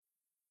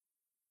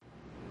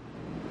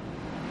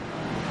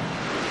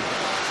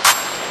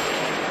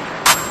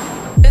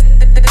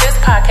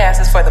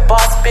podcast is for the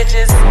boss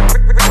bitches,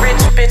 rich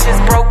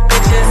bitches, broke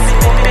bitches,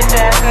 bitch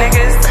ass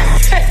niggas.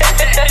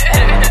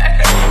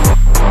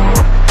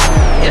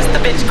 It's the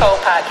Bitch Code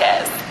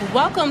Podcast.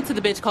 Welcome to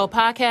the Bitch Code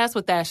Podcast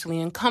with Ashley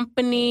and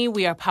Company.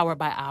 We are powered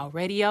by Owl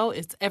Radio.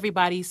 It's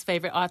everybody's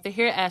favorite author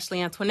here,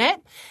 Ashley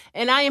Antoinette.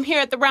 And I am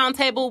here at the round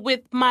table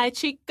with my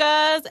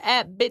chicas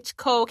at Bitch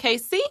Code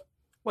KC.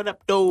 What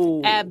up,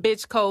 though? At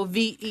Bitch Code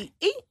VEE.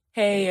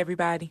 Hey,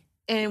 everybody.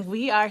 And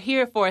we are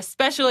here for a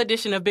special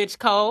edition of Bitch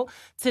Code.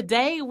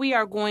 Today, we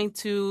are going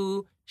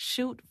to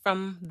shoot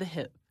from the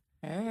hip.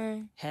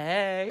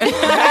 Hey.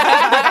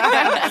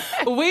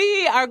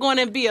 We are going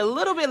to be a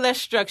little bit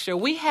less structured.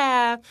 We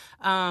have,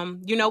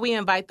 we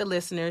invite the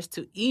listeners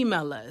to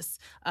email us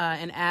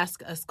and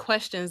ask us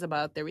questions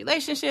about their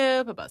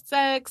relationship, about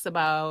sex,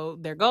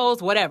 about their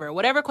goals,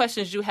 whatever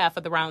questions you have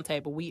for the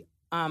roundtable. We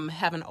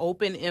have an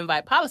open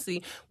invite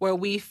policy where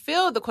we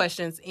fill the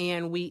questions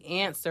and we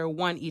answer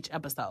one each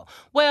episode.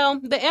 Well,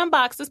 the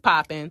inbox is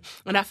popping,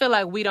 and I feel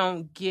like we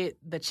don't get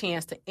the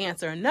chance to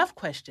answer enough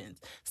questions.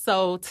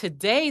 So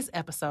today's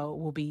episode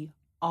will be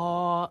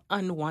all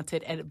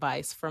unwanted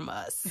advice from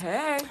us.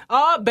 Hey.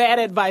 All bad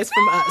advice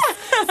from us.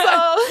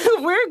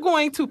 So we're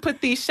going to put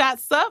these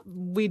shots up.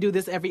 We do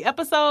this every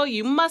episode.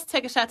 You must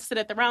take a shot to sit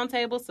at the round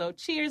table. So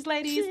cheers,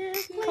 ladies.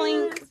 Cheers.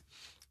 Clink.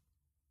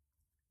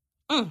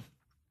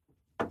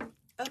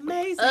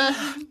 Amazing.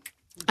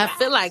 I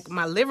feel like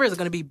my liver is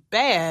going to be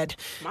bad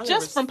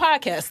just from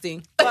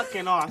podcasting.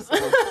 Fucking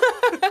awesome.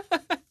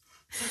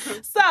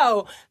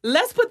 So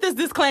let's put this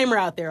disclaimer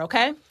out there,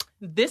 okay?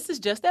 This is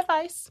just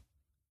advice.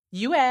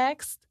 You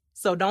asked,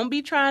 so don't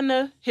be trying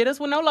to hit us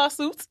with no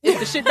lawsuits if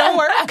the shit don't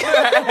work.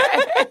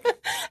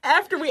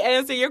 After we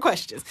answer your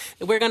questions,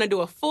 we're going to do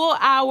a full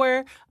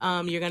hour.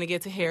 You're going to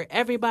get to hear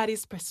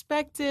everybody's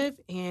perspective,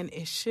 and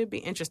it should be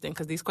interesting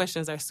because these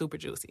questions are super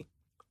juicy.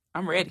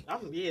 I'm ready.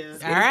 Yeah.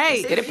 All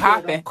right. Get it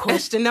popping.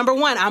 Question number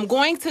 1. I'm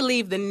going to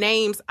leave the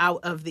names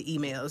out of the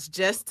emails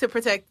just to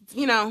protect,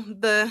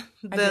 the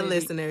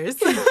listeners.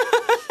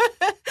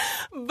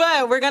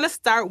 But we're going to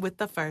start with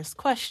the first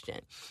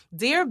question.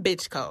 Dear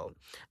Bitch Code,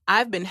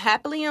 I've been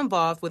happily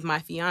involved with my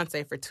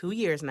fiance for 2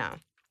 years now.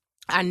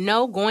 I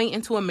know going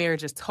into a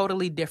marriage is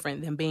totally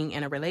different than being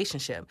in a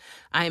relationship.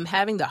 I am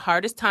having the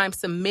hardest time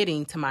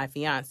submitting to my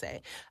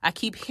fiance. I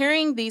keep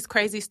hearing these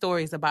crazy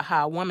stories about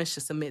how a woman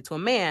should submit to a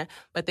man,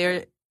 but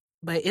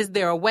is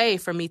there a way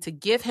for me to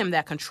give him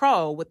that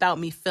control without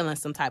me feeling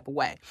some type of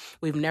way?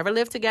 We've never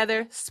lived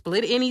together,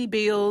 split any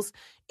bills,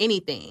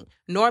 anything,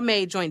 nor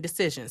made joint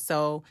decisions.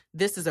 So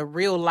this is a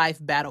real life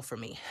battle for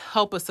me.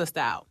 Help a sister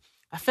out.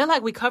 I feel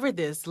like we covered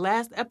this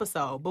last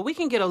episode, but we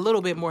can get a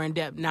little bit more in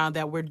depth now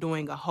that we're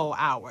doing a whole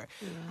hour.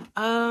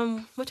 Yeah.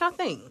 What y'all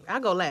think? I'll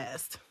go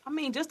last. I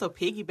mean, just to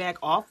piggyback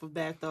off of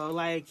that, though,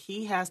 like,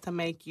 he has to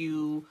make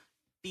you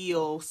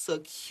feel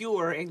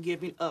secure and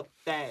giving up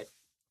that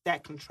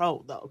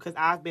control, though. Because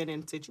I've been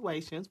in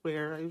situations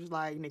where it was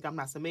like, nigga, I'm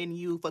not submitting to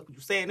you. Fuck what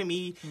you saying to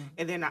me. Mm.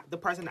 And then the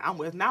person that I'm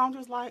with now, I'm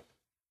just like,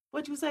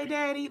 what you say,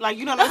 daddy? Like,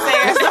 you know what I'm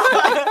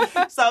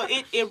saying? So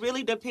it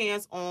really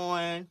depends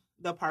on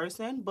the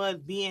person,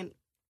 but being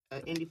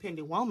an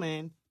independent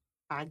woman,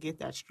 I get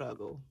that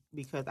struggle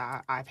because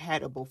I've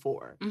had it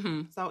before.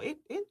 Mm-hmm. So it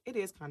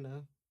is kind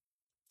of,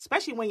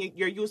 especially when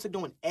you're used to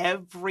doing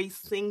every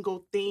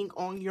single thing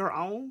on your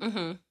own.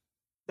 Mm-hmm.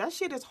 That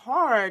shit is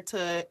hard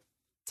to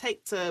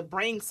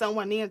bring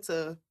someone in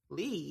to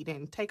lead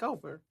and take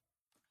over.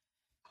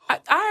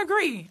 I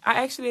agree.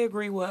 I actually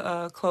agree with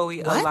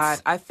Chloe a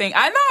lot. I think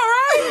I know,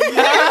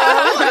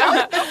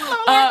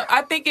 right?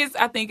 I think it's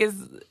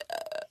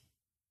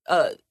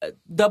a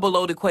double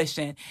loaded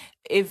question.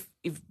 If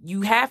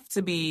you have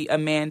to be a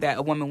man that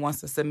a woman wants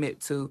to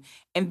submit to,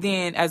 and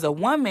then as a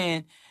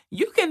woman,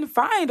 you can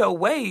find a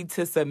way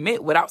to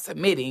submit without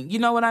submitting. You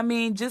know what I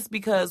mean? Just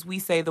because we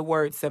say the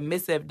word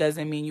submissive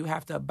doesn't mean you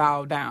have to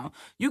bow down.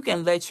 You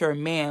can let your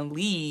man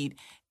lead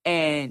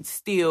and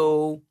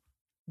still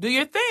do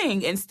your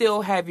thing and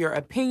still have your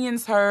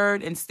opinions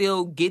heard and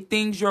still get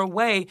things your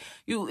way.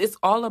 It's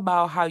all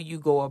about how you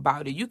go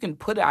about it. You can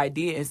put an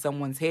idea in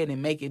someone's head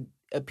and make it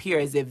appear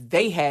as if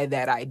they had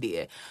that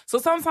idea. So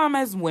sometimes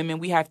as women,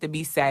 we have to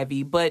be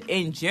savvy. But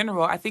in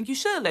general, I think you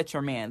should let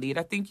your man lead.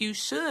 I think you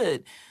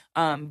should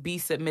be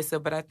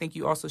submissive, but I think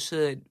you also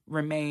should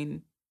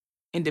remain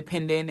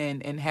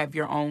independent and have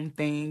your own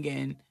thing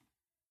and,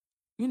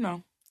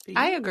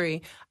 I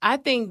agree. I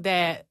think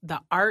that the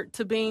art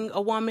to being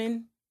a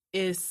woman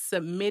is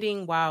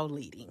submitting while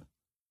leading.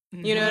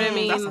 You know what I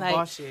mean? That's some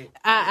bullshit.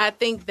 I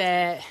think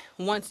that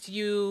once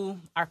you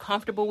are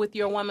comfortable with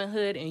your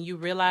womanhood and you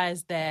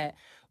realize that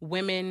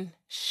women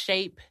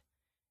shape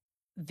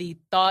the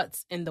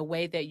thoughts and the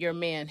way that your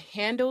man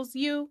handles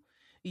you,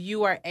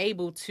 you are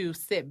able to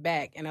sit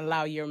back and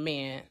allow your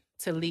man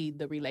to lead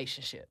the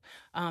relationship.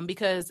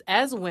 Because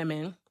as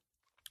women,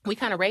 we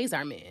kind of raise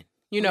our men.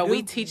 You know,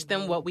 we teach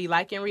them what we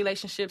like in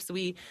relationships.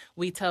 We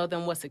tell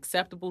them what's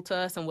acceptable to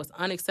us and what's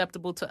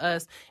unacceptable to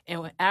us.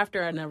 And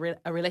after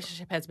a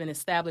relationship has been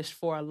established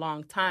for a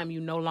long time,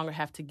 you no longer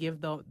have to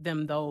give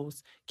them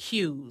those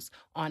cues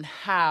on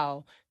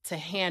how to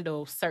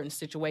handle certain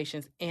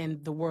situations in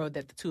the world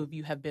that the two of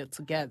you have built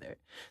together.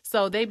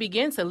 So they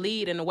begin to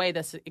lead in a way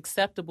that's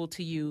acceptable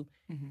to you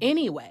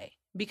anyway,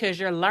 because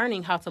you're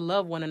learning how to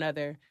love one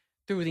another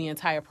through the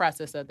entire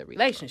process of the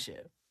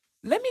relationship.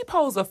 Let me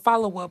pose a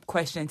follow-up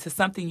question to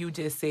something you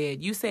just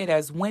said. You said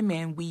as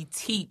women, we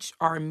teach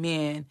our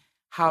men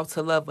how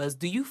to love us.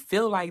 Do you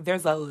feel like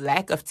there's a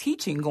lack of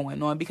teaching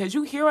going on? Because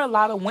you hear a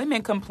lot of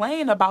women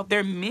complain about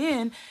their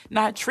men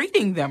not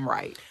treating them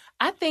right.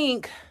 I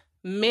think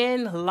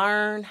men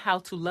learn how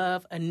to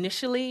love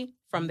initially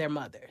from their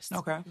mothers.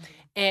 Okay.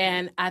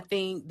 And I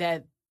think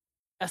that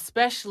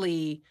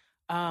especially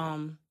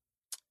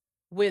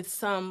with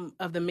some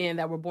of the men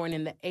that were born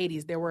in the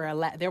 80s,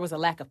 there was a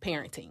lack of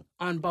parenting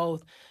on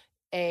both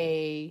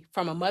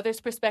from a mother's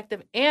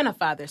perspective and a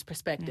father's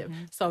perspective.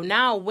 So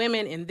now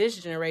women in this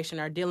generation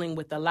are dealing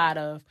with a lot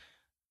of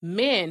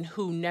men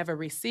who never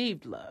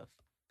received love.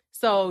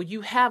 So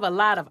you have a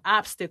lot of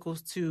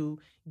obstacles to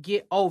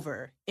get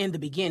over in the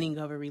beginning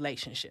of a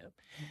relationship.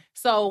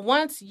 So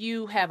once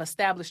you have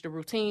established a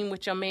routine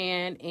with your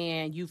man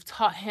and you've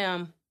taught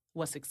him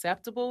what's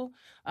acceptable,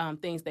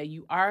 things that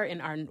you are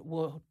and are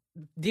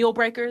deal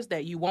breakers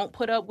that you won't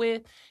put up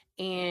with,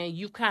 and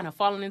you've kind of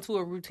fallen into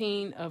a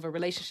routine of a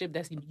relationship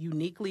that's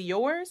uniquely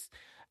yours,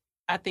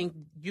 I think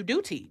you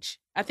do teach.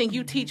 I think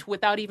you teach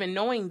without even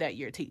knowing that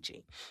you're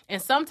teaching.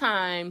 And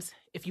sometimes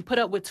if you put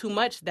up with too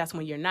much, that's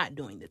when you're not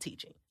doing the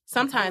teaching.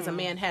 Sometimes a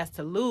man has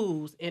to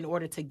lose in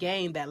order to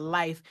gain that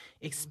life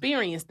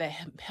experience that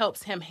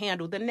helps him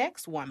handle the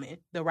next woman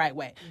the right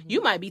way.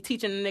 You might be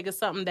teaching a nigga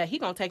something that he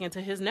gonna take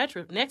into his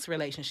next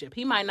relationship.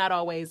 He might not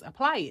always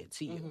apply it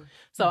to you.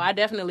 So I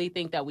definitely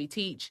think that we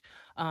teach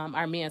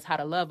our men how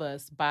to love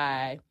us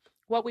by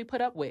what we put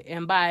up with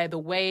and by the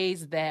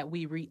ways that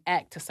we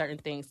react to certain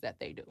things that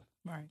they do.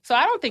 Right. So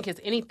I don't think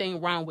it's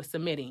anything wrong with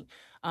submitting.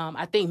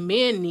 I think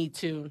men need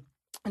to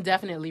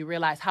definitely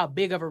realize how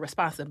big of a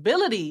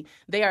responsibility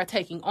they are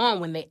taking on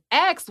when they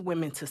ask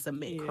women to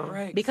submit.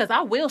 Correct. Because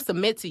I will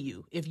submit to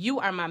you. If you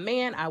are my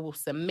man, I will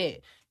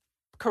submit.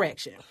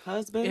 Correction.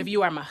 Husband? If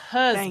you are my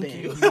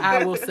husband,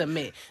 I will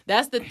submit.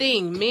 That's the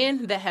thing.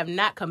 Men that have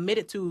not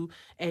committed to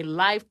a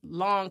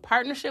lifelong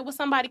partnership with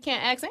somebody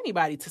can't ask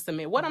anybody to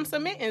submit. What I'm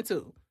submitting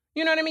to.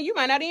 You know what I mean? You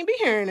might not even be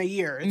here in a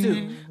year or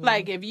two.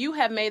 Like, if you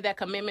have made that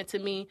commitment to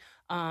me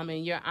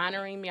and you're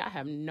honoring me, I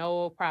have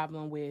no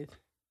problem with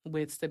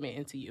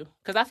submitting to you.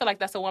 Because I feel like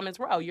that's a woman's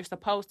role. You're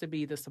supposed to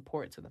be the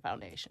support to the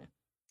foundation.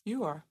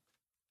 You are.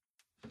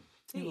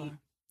 You are.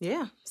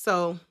 Yeah.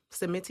 So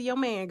submit to your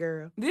man,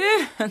 girl.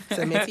 Yeah.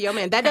 Submit to your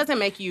man. That doesn't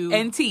make you...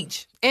 And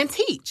teach. And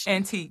teach.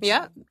 And teach.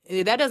 Yeah.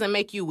 That doesn't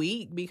make you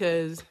weak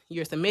because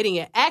you're submitting.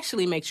 It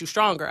actually makes you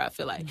stronger, I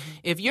feel like.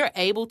 If you're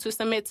able to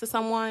submit to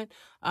someone,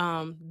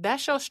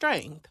 that shows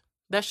strength.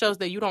 That shows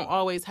that you don't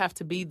always have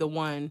to be the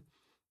one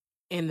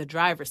in the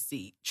driver's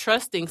seat.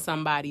 Trusting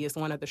somebody is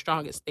one of the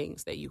strongest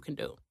things that you can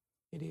do.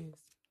 It is.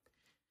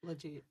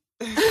 Legit.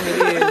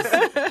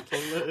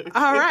 It is.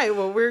 All right.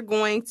 Well, we're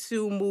going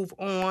to move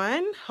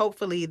on.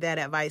 Hopefully that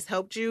advice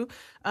helped you.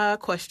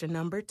 Question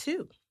number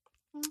 2.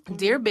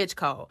 Dear Bitch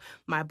Code,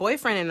 my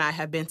boyfriend and I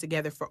have been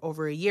together for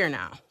over a year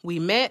now. We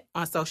met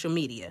on social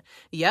media.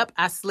 Yep,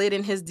 I slid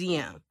in his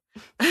DM.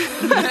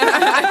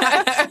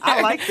 I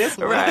like this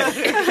one. Right.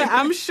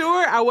 I'm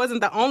sure I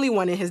wasn't the only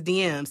one in his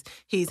DMs.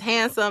 He's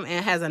handsome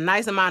and has a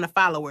nice amount of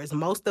followers,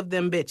 most of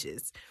them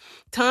bitches.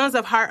 Tons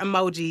of heart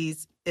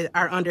emojis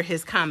are under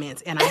his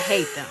comments, and I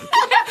hate them.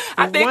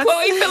 I think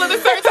Chloe feeling a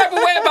certain type of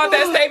way about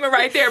that statement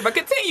right there, but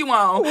continue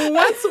on.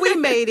 Once we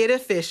made it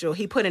official,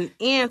 he put an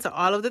end to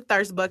all of the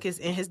thirst buckets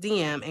in his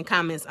DM and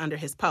comments under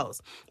his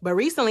post. But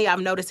recently, I've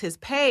noticed his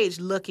page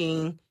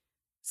looking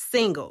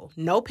single.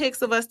 No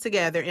pics of us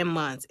together in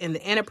months, and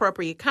the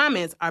inappropriate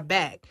comments are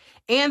back,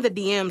 and the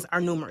DMs are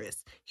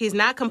numerous. He's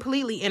not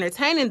completely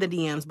entertaining the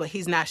DMs, but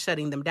he's not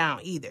shutting them down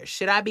either.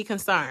 Should I be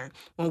concerned?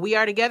 When we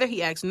are together,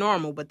 he acts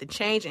normal, but the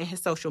change in his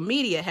social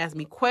media has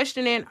me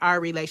questioning our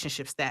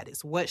relationship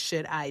status. What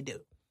should I do?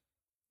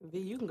 V,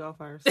 you can go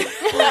first.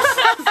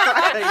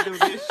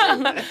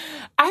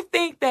 I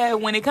think that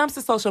when it comes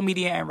to social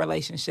media and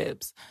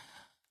relationships,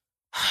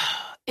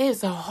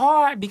 it's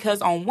hard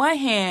because on one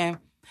hand,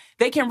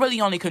 they can really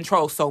only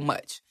control so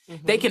much.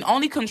 They can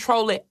only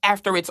control it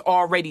after it's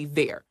already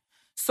there.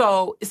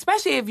 So,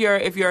 especially if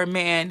your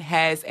man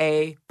has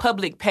a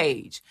public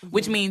page,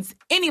 which means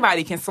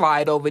anybody can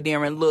slide over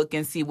there and look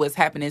and see what's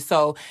happening.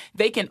 So,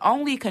 they can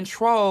only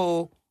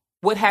control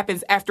what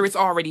happens after it's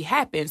already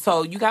happened.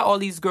 So, you got all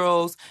these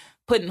girls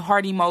putting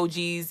heart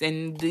emojis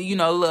and,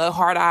 little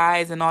heart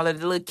eyes and all of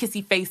the little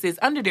kissy faces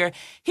under there.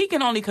 He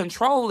can only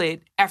control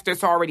it after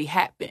it's already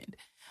happened.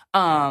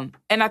 And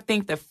I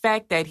think the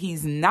fact that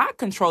he's not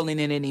controlling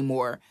it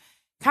anymore,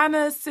 kind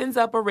of sends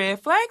up a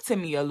red flag to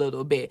me a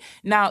little bit.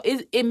 Now,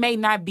 it may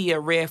not be a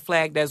red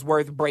flag that's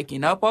worth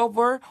breaking up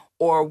over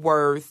or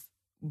worth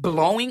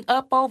blowing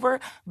up over,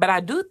 but I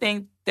do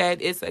think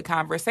that it's a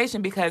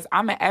conversation because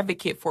I'm an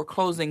advocate for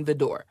closing the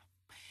door.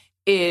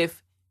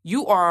 If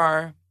you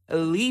are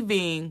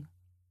leaving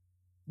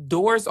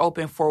doors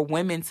open for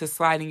women to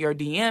slide in your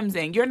DMs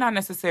and you're not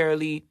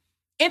necessarily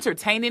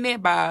entertaining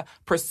it by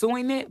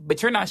pursuing it,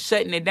 but you're not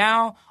shutting it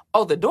down,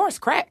 the door's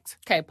cracked.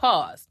 Okay,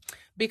 pause.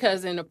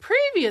 Because in a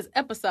previous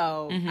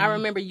episode, I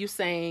remember you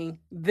saying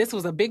this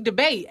was a big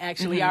debate,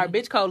 actually. Our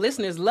Bitch Code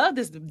listeners love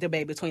this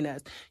debate between us.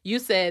 You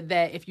said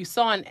that if you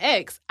saw an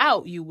ex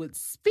out, you would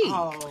speak.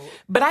 Oh.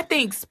 But I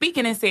think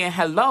speaking and saying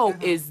hello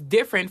is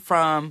different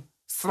from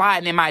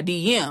sliding in my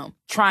DM,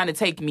 trying to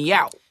take me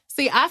out.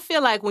 See, I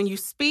feel like when you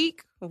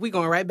speak, we're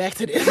going right back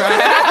to this.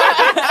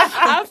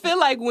 I feel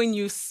like when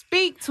you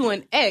speak to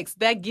an ex,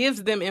 that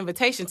gives them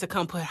invitation to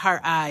come put her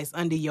eyes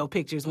under your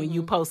pictures when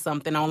you post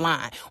something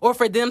online. Or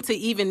for them to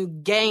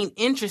even gain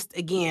interest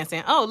again,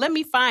 saying, let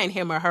me find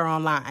him or her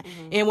online.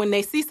 And when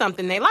they see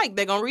something they like,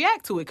 they're going to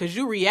react to it because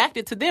you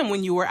reacted to them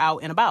when you were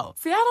out and about.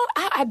 See,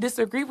 I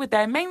disagree with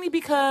that, mainly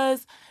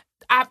because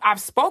I've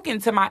spoken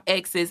to my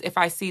exes if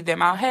I see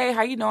them out. Hey,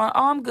 how you doing?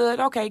 Oh, I'm good.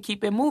 Okay,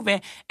 keep it moving.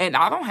 And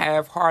I don't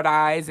have hard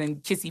eyes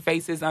and kissy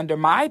faces under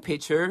my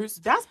pictures.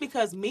 That's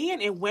because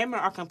men and women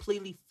are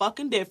completely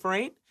fucking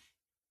different.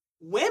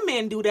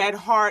 Women do that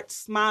heart,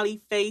 smiley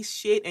face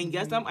shit. And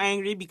yes, I'm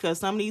angry because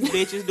some of these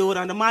bitches do it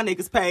under my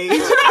nigga's page.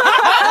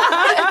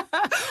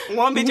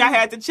 One bitch I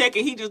had to check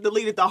and he just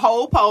deleted the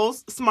whole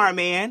post. Smart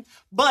man.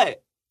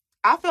 But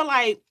I feel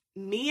like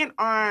men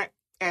aren't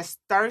as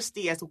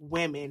thirsty as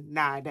women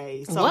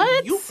nowadays. So what?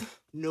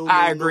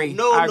 I agree.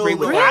 I agree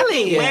with that.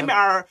 Really? Women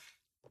are,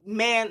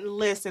 man,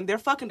 listen, they're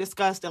fucking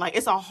disgusting. Like,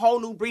 it's a whole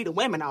new breed of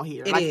women out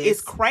here.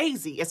 It's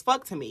crazy as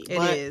fuck to me.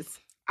 It is.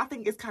 I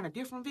think it's kind of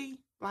different, V.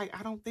 Like,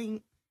 I don't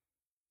think.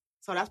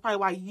 So that's probably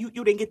why you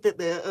didn't get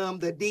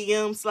the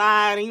DM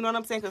slide, and you know what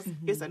I'm saying? Because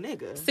it's a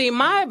nigga. See,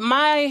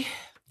 my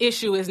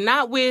issue is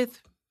not with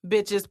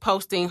bitches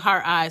posting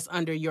heart eyes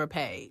under your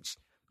page.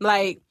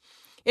 Like,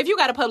 if you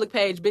got a public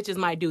page, bitches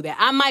might do that.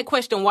 I might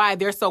question why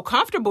they're so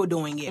comfortable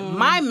doing it.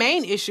 My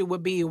main issue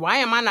would be, why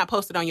am I not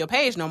posted on your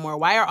page no more?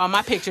 Why are all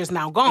my pictures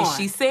now gone? And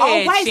she said,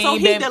 so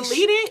he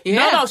deleted?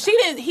 Yeah. No, she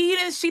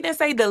didn't. She didn't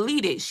say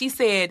deleted. She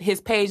said his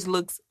page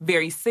looks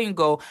very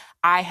single.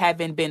 I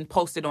haven't been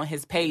posted on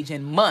his page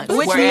in months,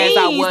 which whereas means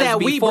I was that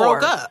before. We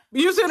broke up.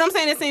 You see what I'm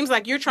saying? It seems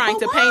like you're trying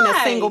to paint a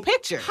single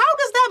picture. How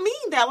does that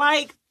mean that?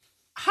 Like,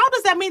 how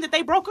does that mean that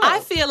they broke up?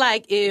 I feel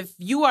like if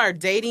you are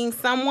dating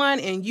someone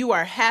and you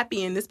are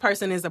happy and this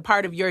person is a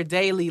part of your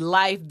daily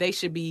life, they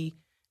should be,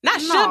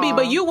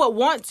 but you would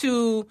want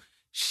to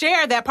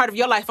share that part of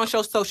your life on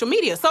social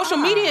media. Social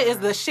media is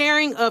the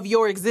sharing of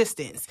your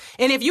existence.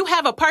 And if you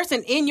have a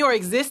person in your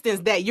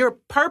existence that you're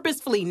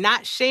purposefully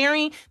not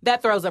sharing,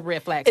 that throws up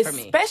red flags for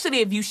me.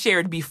 Especially if you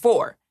shared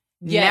before.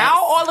 Yes. Now,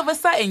 all of a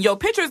sudden, your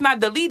picture is not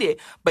deleted,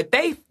 but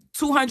they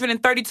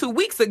 232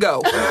 weeks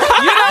ago. You know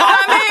what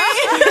I mean?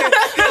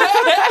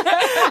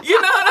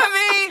 You know what I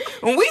mean?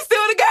 When we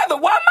still together,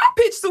 why my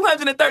pitch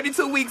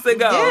 232 weeks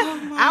ago?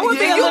 Yeah, I would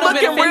be a you little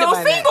looking bit real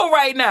single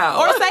right now.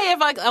 Or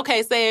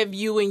say if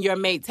you and your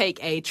mate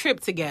take a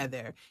trip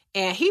together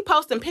and he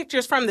posting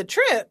pictures from the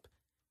trip,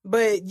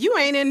 but you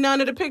ain't in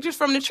none of the pictures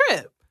from the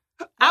trip.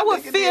 I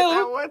would feel.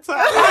 That one time.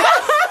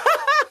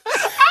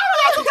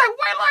 I was like,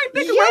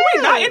 wait, nigga,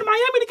 we not in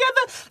Miami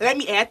together? Let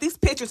me add these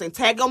pictures and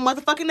tag on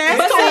motherfucking ass.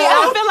 But see,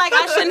 I feel like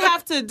I shouldn't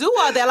have to do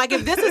all that. Like,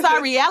 if this is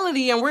our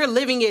reality and we're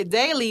living it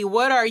daily,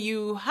 what are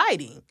you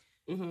hiding?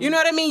 You know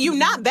what I mean? You're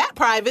not that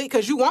private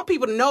because you want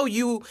people to know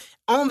you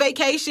on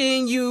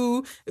vacation,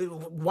 you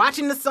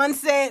watching the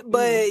sunset,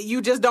 but you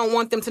just don't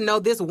want them to know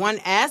this one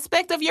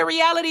aspect of your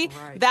reality.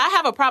 Right. That I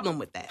have a problem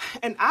with that.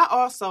 And I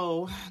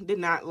also did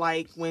not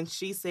like when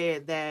she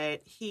said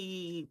that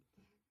he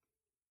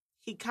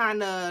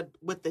kind of,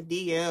 with the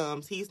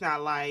DMs, he's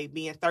not like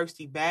being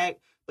thirsty back,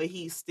 but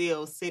he's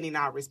still sending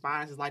out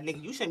responses like,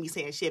 nigga, you shouldn't be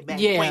saying shit back.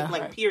 Point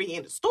blank, period,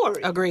 end of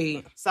story.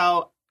 Agreed.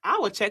 So I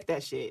would check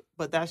that shit,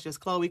 but that's just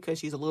Chloe because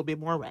she's a little bit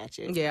more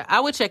ratchet. Yeah, I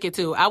would check it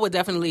too. I would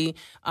definitely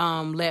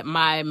let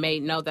my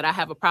mate know that I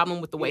have a problem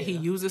with the way he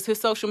uses his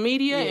social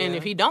media, and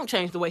if he don't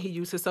change the way he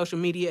uses his social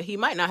media, he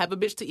might not have a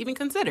bitch to even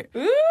consider.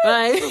 Like,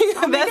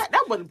 I mean,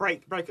 that wouldn't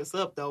break us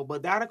up though,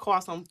 but that'd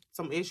cause some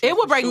issues. It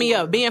would break me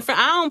up. I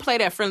don't play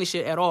that friendly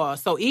shit at all.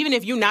 So even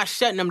if you're not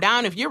shutting them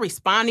down, if you're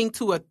responding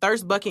to a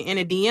thirst bucket in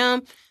a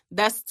DM,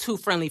 that's too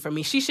friendly for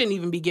me. She shouldn't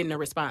even be getting a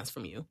response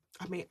from you.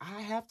 I mean, I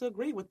have to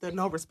agree with the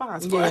no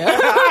response. Yeah.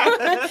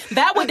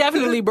 That would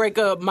definitely break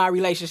up my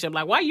relationship.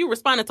 Like, why are you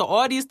responding to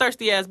all these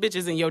thirsty ass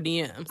bitches in your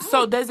DMs?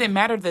 So does it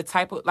matter the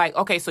type of, like,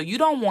 okay, so you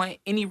don't want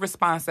any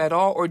response at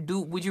all, or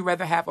would you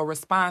rather have a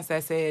response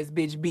that says,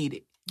 bitch, beat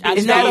it?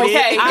 Is that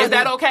okay? Is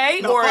that okay?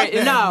 No, or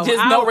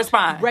just no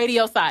response?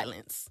 Radio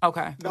silence.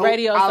 Okay.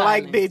 Radio silence. I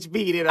like bitch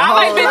beat it. I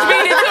like bitch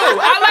beat it too.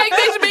 I like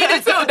bitch beat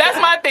it too. That's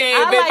my thing.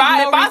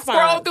 If I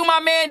scroll through my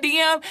man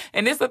DM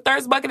and it's a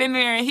thirst bucket in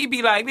there and he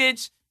be like,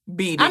 bitch,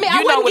 beat it. I mean, you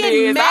I know wouldn't what get it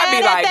is. mad I'd be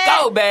at like, that.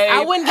 go, babe.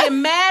 I wouldn't get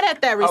mad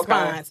at that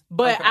response,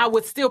 but Okay. I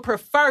would still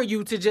prefer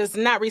you to just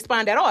not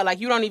respond at all. Like,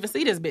 you don't even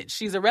see this bitch.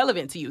 She's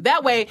irrelevant to you.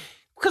 That way,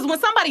 because when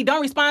somebody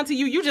don't respond to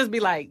you, you just be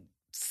like,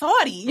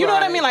 salty. You know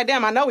what I mean? Like,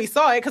 damn, I know he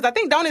saw it, because I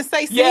think, don't it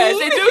say scene? Yes,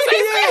 it do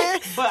say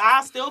scene. But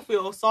I still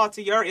feel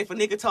saltier if a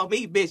nigga told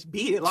me, bitch,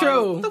 beat it. Like,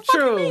 True, what the fuck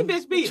true, you mean,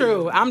 bitch, beat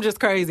true. it? I'm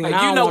just crazy. Like,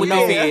 And I you don't know want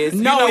what this is.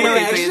 no you know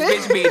what interaction.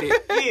 this is. Bitch, beat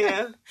it.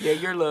 Yeah. Yeah,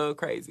 you're a little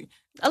crazy.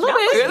 A little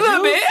bit. A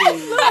little bit.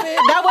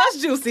 That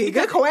was juicy.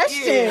 Good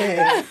question.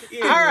 Yeah.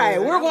 Yeah. All right,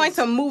 we're going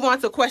to move on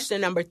to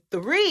question number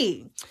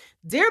 3.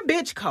 Dear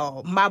Bitch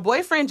Cole, my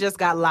boyfriend just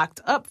got locked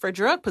up for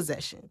drug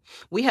possession.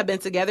 We have been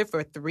together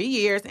for 3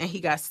 years and he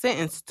got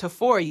sentenced to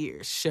 4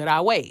 years. Should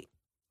I wait?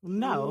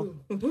 No.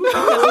 Because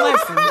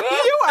listen,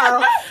 you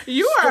are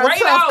Straight a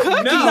tough out,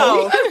 cookie.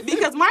 No,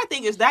 because my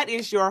thing is that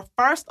is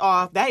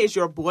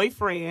your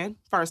boyfriend.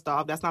 First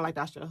off, that's not like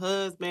that's your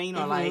husband, you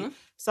know, like,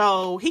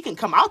 so he can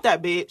come out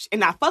that bitch and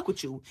not fuck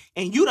with you,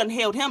 and you done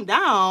held him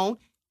down,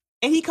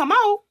 and he come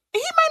out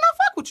and he might not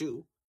fuck with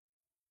you.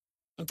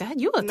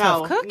 That you a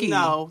tough cookie.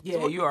 No,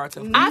 Yeah, you are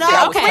tough.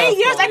 No, okay.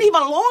 3 years ain't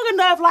even long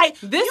enough. Like,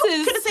 This you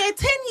is- could have said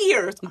 10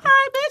 years. All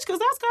right, bitch, because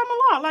that's common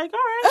law. Like, all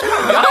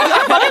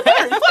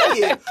right. Fuck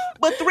it.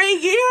 But 3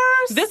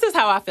 years? This is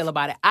how I feel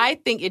about it. I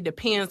think it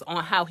depends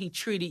on how he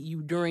treated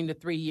you during the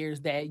 3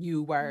 years that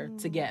you were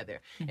together.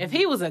 If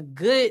he was a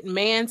good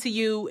man to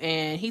you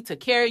and he took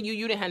care of you,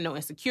 you didn't have no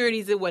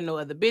insecurities, it wasn't no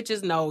other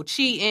bitches, no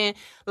cheating.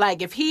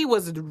 Like, if he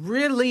was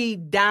really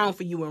down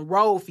for you and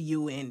rolled for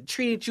you and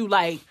treated you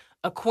like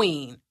a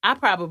queen, I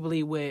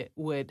probably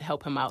would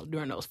help him out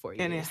during those 4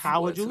 years. And then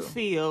how would you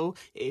feel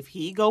if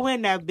he go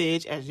in that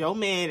bitch as your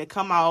man and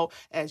come out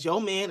as your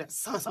man, as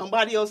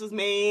somebody else's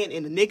man,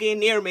 and the nigga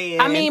in their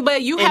man? I mean,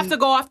 but you have to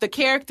go off the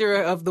character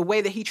of the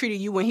way that he treated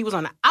you when he was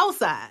on the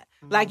outside.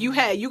 Like, you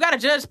got to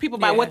judge people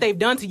by what they've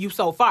done to you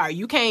so far.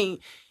 You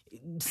can't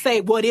say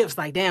what ifs,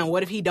 like, damn,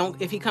 what if he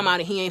come out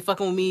and he ain't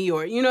fucking with me,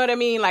 or, you know what I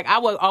mean? Like, I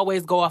would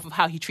always go off of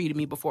how he treated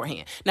me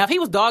beforehand. Now, if he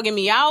was dogging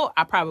me out,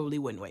 I probably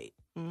wouldn't wait.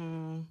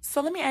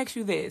 So let me ask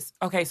you this.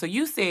 Okay, so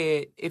you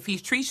said if he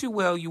treats you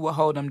well, you will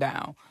hold him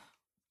down.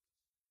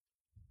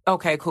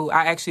 Okay, cool.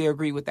 I actually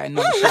agree with that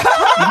notion.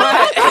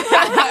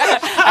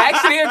 I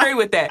actually agree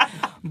with that.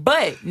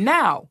 But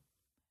now,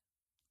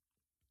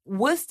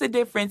 what's the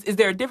difference? Is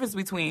there a difference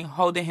between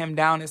holding him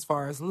down as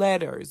far as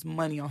letters,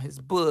 money on his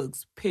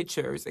books,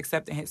 pictures,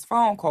 accepting his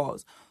phone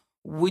calls?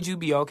 Would you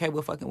be okay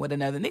with fucking with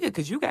another nigga?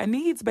 Because you got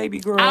needs, baby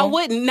girl. I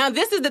wouldn't. Now,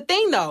 this is the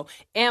thing, though.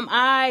 Am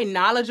I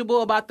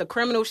knowledgeable about the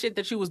criminal shit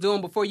that you was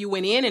doing before you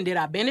went in, and did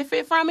I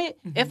benefit from it?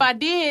 If I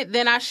did,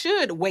 then I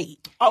should wait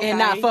and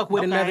not fuck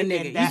with another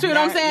nigga. You see what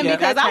I'm saying?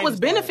 Because I was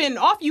benefiting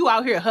off you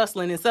out here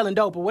hustling and selling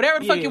dope or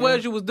whatever the fuck it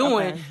was you was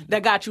doing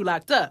that got you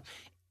locked up.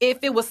 If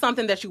it was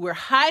something that you were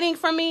hiding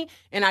from me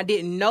and I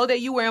didn't know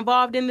that you were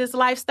involved in this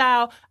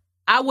lifestyle,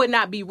 I would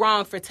not be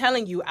wrong for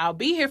telling you, I'll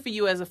be here for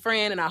you as a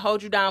friend and I'll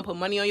hold you down, put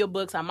money on your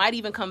books. I might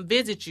even come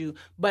visit you,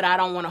 but I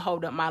don't want to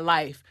hold up my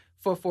life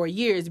for 4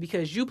 years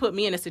because you put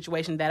me in a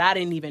situation that I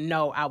didn't even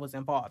know I was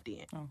involved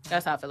in. Okay.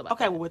 That's how I feel about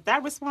Okay, that. well, with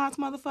that response,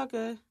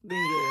 motherfucker,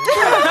 then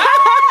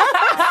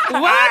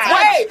What?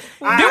 Wait,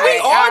 did we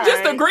all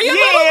just agree a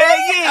little bit?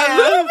 Yeah. A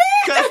little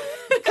bit?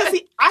 Because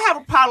I have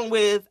a problem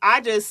with,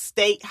 I just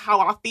state how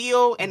I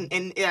feel,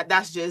 and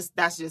that's just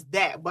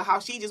that. But how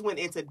she just went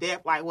into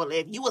depth, like, well,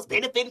 if you was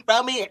benefiting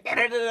from it,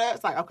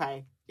 it's like,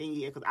 okay, then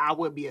yeah, because I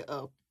would be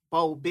a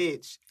bold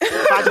bitch.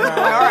 If I just like,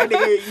 all right,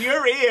 nigga,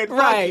 you're in,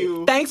 fuck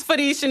you. Thanks for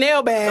these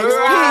Chanel bags.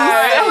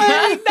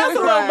 Right. Peace. That's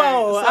a little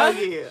bold. So,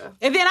 yeah.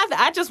 And then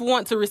I just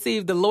want to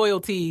receive the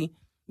loyalty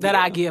that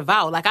I give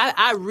out. Like,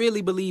 I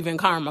really believe in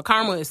karma.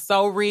 Karma is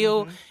so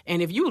real.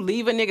 And if you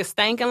leave a nigga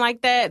stanking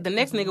like that, the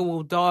next nigga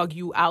will dog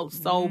you out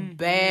so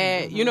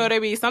bad. You know what I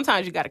mean?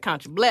 Sometimes you got to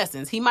count your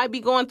blessings. He might be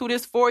going through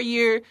this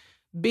 4-year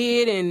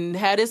bid and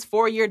had his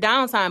 4-year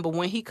downtime, but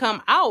when he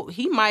come out,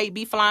 he might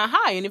be flying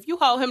high. And if you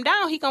hold him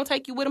down, he gonna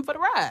take you with him for the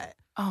ride.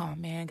 Oh,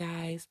 man,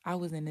 guys, I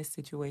was in this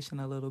situation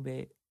a little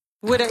bit.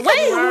 Wait,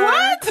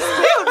 what?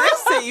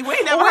 We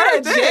ain't never heard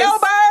With a this.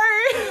 jailbird?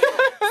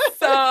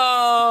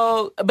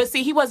 So, but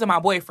see, he wasn't my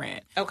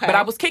boyfriend. Okay. But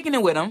I was kicking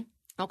it with him.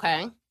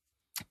 Okay.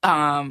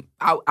 I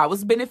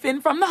was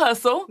benefiting from the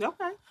hustle.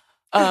 Okay.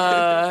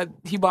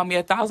 He bought me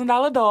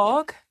 $1,000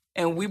 dog,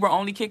 and we were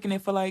only kicking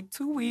it for like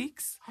 2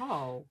 weeks.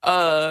 Oh.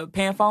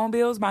 Paying phone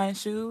bills, buying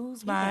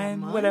shoes,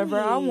 buying whatever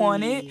I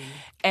wanted,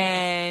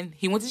 and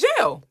he went to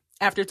jail.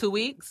 After 2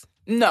 weeks?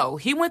 No,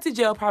 he went to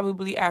jail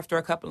probably after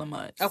a couple of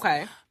months.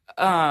 Okay.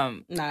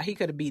 Nah, he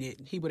could have beat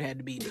it. He would have had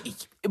to beat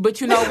it.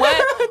 But you know what?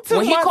 2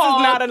 months is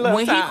not enough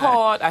he time.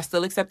 called, I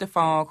still accepted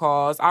phone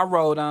calls. I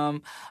wrote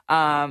him.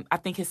 I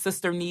think his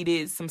sister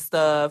needed some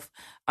stuff.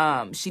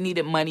 She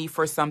needed money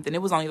for something.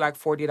 It was only like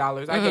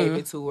 $40. I gave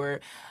it to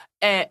her.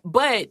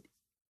 But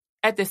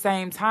at the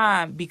same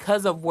time,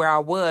 because of where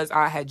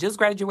I had just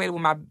graduated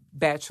with my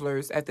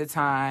bachelor's at the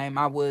time.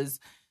 I was,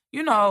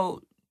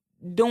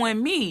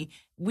 doing me.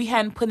 We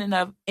hadn't put in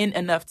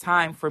enough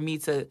time for me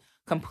to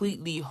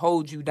completely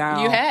hold you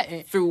down. You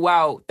hadn't.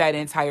 Throughout that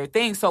entire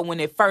thing. So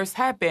when it first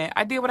happened,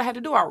 I did what I had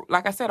to do.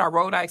 Like I said, I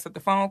wrote, I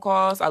accepted phone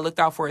calls, I looked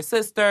out for his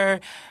sister,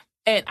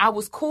 and I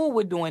was cool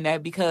with doing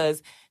that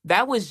because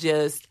that was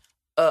just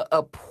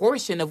a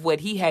portion of what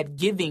he had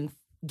given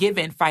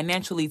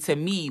financially to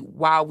me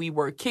while we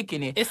were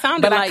kicking it. It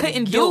sounded but like I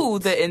couldn't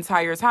guilt. do the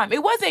entire time.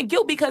 It wasn't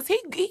guilt because he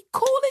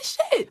cool as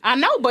shit. I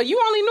know, but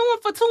you only knew him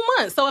for 2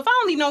 months. So if I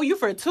only know you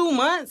for 2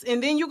 months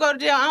and then you go to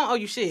jail, I don't owe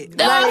you shit.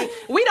 Like,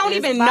 we don't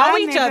even know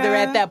each other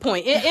at that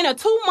point. In a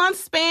 2 month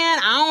span,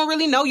 I don't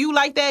really know you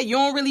like that. You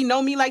don't really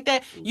know me like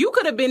that. You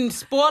could have been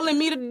spoiling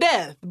me to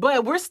death,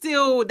 but we're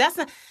still, that's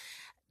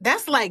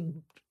like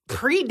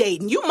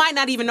predating. You might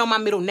not even know my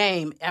middle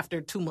name after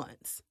 2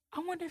 months. I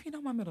wonder if you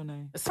know my middle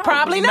name. It's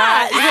probably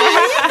not. So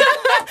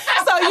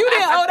you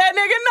didn't owe that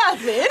nigga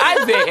nothing.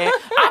 I didn't.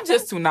 I'm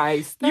just too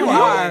nice. You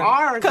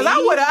are. Because I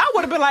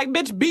would have been like,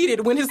 bitch, beat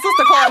it when his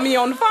sister called me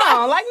on the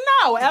phone. Like,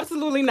 no,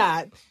 absolutely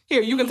not.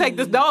 Here, you can take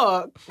this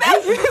dog.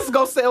 Let's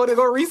go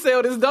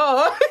resell this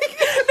dog.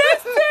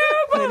 That's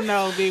terrible.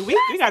 No, B, we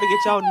got to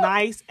get your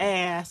nice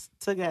ass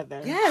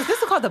together. Yes, this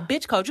is called the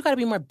bitch code. You got to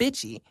be more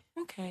bitchy.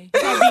 Okay. You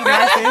gotta be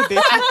nice and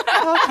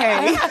bitchy.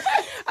 Okay.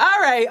 All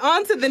right,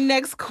 on to the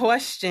next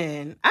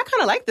question. I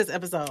kind of like this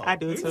episode. I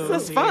do too.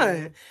 This is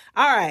fun.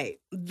 All right,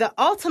 the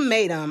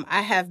ultimatum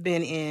I have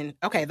been in.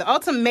 Okay, the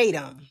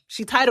ultimatum.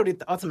 She titled it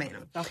the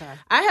ultimatum. Okay.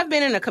 I have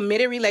been in a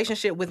committed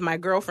relationship with my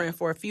girlfriend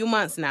for a few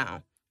months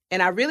now,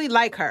 and I really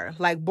like her,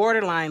 like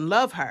borderline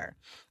love her.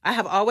 I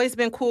have always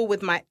been cool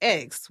with my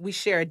ex. We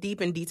share a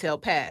deep and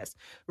detailed past.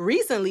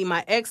 Recently,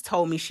 my ex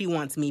told me she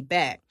wants me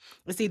back.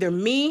 It's either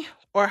me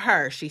or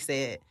her, she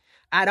said.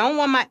 I don't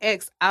want my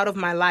ex out of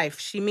my life.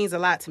 She means a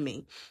lot to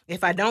me.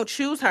 If I don't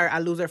choose her, I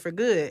lose her for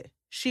good.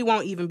 She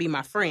won't even be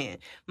my friend.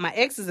 My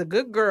ex is a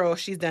good girl.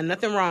 She's done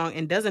nothing wrong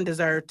and doesn't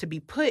deserve to be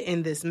put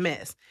in this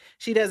mess.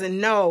 She doesn't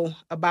know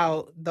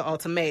about the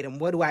ultimatum.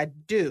 What do I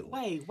do?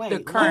 Wait. The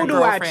current Who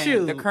do I girlfriend,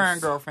 choose? The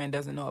current girlfriend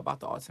doesn't know about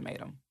the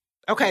ultimatum.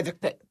 Okay.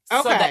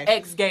 So the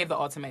ex gave the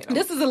ultimatum.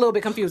 This is a little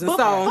bit confusing. But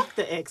So fuck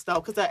the ex, though,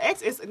 because the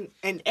ex is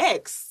an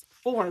ex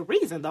for a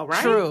reason, though,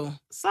 right? True.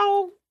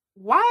 So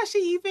why is she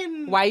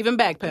even... Why even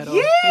backpedal?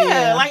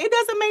 Yeah, like, it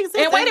doesn't make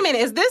sense. And wait a minute,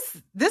 is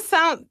this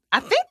sound... I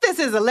think this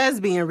is a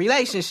lesbian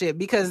relationship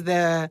because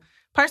the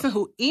person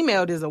who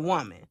emailed is a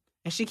woman.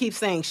 And she keeps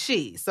saying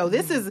she. So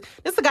this has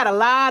got a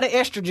lot of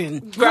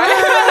estrogen.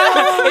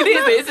 Right? It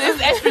is.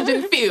 It's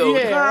estrogen filled.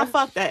 Yeah. Girl,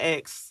 fuck that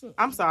ex.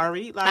 I'm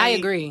sorry. Like, I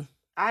agree.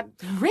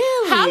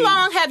 Really? How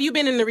long have you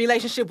been in the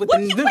relationship with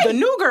the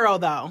new girl,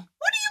 though?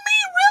 What do you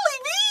mean,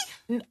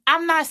 really, V?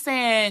 I'm not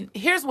saying...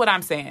 Here's what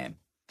I'm saying.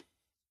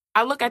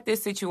 I look at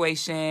this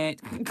situation...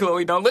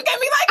 Chloe, don't look at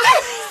me like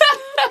that.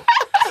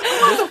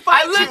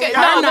 I look at...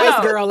 Her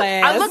nice girl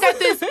ass. I look at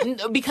this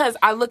because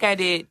I look at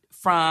it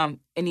from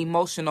an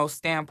emotional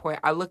standpoint.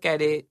 I look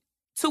at it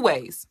two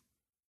ways.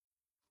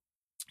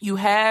 You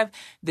have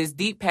this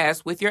deep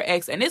past with your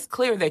ex, and it's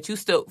clear that you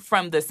still,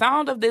 from the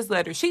sound of this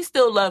letter, she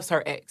still loves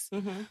her ex.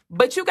 Mm-hmm.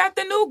 But you got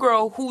the new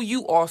girl who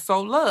you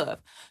also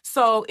love.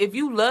 So if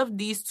you love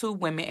these two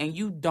women and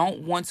you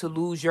don't want to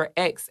lose your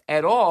ex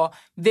at all,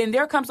 then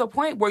there comes a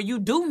point where you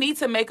do need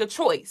to make a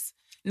choice.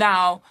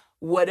 Now,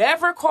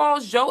 whatever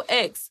caused your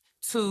ex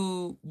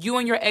to, you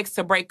and your ex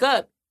to break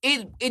up,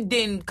 it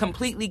didn't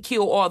completely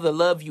kill all the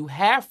love you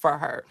have for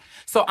her.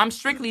 So I'm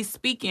strictly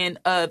speaking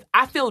of,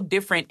 I feel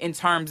different in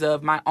terms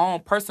of my own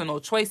personal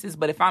choices,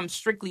 but if I'm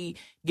strictly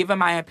giving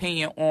my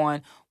opinion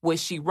on what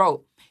she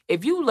wrote,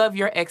 if you love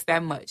your ex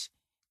that much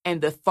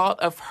and the thought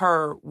of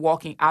her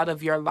walking out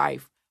of your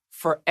life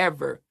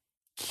forever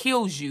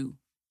kills you,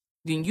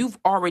 then you've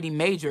already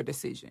made your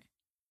decision.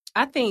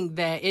 I think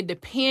that it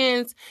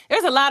depends.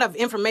 There's a lot of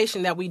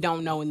information that we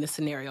don't know in this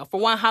scenario. For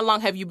one, how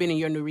long have you been in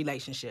your new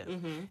relationship?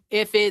 Mm-hmm.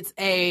 If it's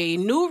a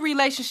new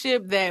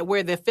relationship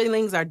where the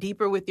feelings are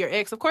deeper with your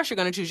ex, of course you're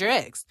going to choose your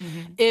ex.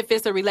 Mm-hmm. If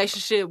it's a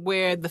relationship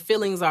where the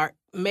feelings are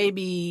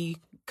maybe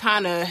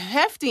kind of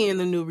hefty in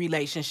the new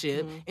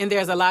relationship, mm-hmm. and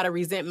there's a lot of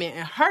resentment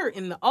and hurt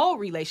in the old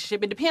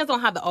relationship, it depends on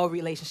how the old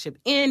relationship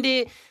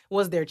ended.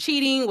 Was there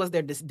cheating? Was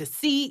there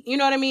deceit? You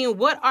know what I mean?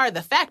 What are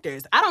the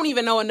factors? I don't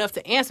even know enough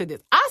to answer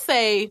this. I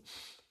say,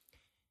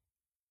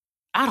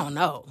 I don't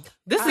know.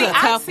 This is a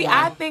tough one.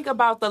 I think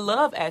about the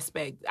love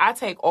aspect. I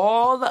take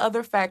all the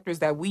other factors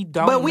that we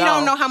don't know. But we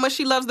don't know how much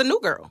she loves the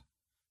new girl.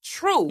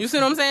 True. You see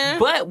what I'm saying?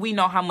 But we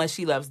know how much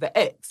she loves the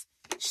ex.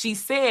 She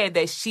said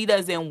that she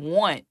doesn't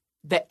want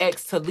the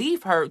ex to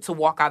leave her to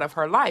walk out of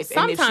her life.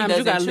 Sometimes and if she doesn't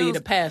you gotta leave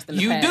the past in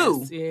the past.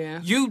 Do. Yeah.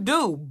 You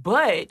do.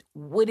 But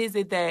what is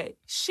it that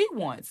she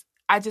wants?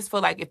 I just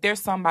feel like if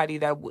there's somebody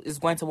that is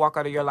going to walk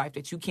out of your life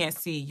that you can't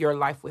see your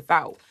life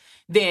without,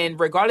 then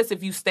regardless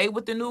if you stay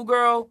with the new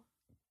girl,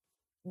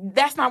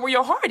 that's not where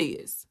your heart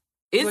is.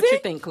 What you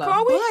think, Chloe?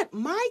 But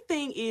my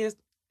thing is,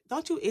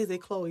 is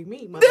it Chloe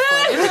me,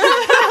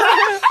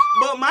 motherfucker?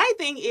 But my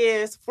thing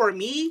is, for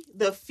me,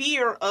 the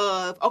fear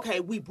of, okay,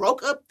 we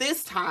broke up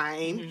this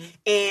time, mm-hmm.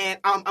 and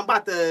I'm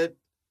about to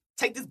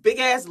take this big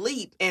ass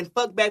leap and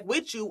fuck back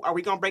with you? Are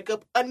we gonna break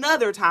up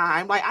another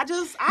time? Like,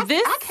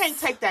 I can't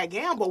take that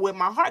gamble with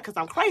my heart because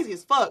I'm crazy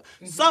as fuck.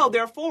 Mm-hmm. So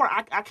therefore,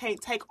 I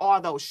can't take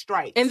all those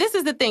strikes. And this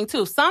is the thing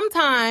too.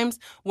 Sometimes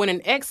when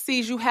an ex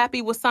sees you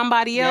happy with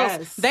somebody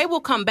else, they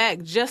will come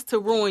back just to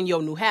ruin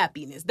your new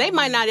happiness. They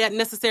might not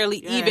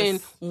necessarily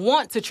even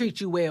want to treat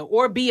you well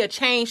or be a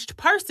changed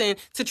person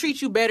to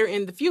treat you better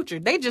in the future.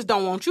 They just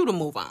don't want you to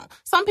move on.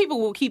 Some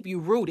people will keep you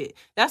rooted.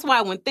 That's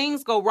why when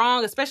things go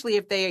wrong, especially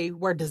if they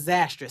were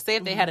disastrous, say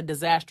if they had a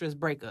disastrous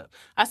breakup,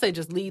 I say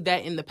just leave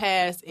that in the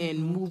past and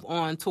move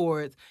on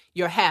towards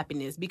your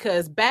happiness,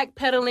 because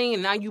backpedaling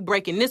and now you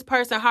breaking this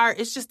person's heart,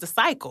 it's just a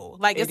cycle.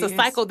 Like, it's a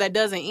cycle that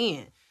doesn't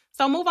end.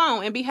 So move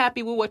on and be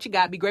happy with what you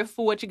got. Be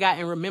grateful for what you got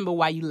and remember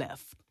why you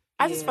left.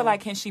 I just feel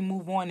like, can she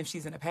move on if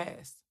she's in the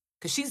past?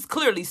 Because she's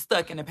clearly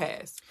stuck in the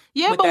past.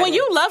 Yeah, but when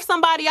you love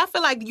somebody, I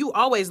feel like you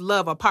always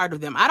love a part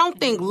of them. I don't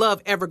think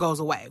love ever goes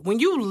away. When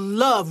you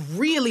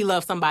really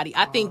love somebody,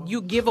 I think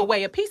you give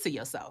away a piece of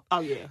yourself.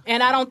 Oh, yeah.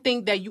 And I don't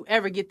think that you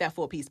ever get that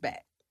full piece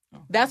back.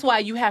 That's why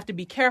you have to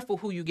be careful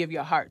who you give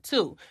your heart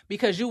to,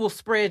 because you will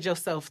spread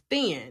yourself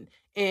thin.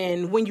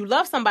 And when you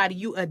love somebody,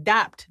 you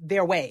adopt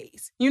their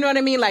ways. You know what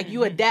I mean? Like,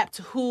 you adapt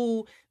to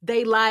who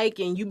they like,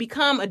 and you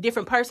become a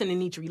different person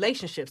in each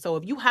relationship. So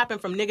if you hopping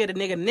from nigga to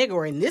nigga to nigga,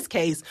 or in this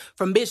case,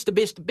 from bitch to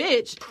bitch to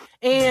bitch,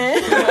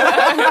 and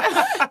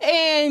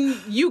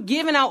and you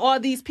giving out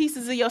all these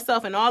pieces of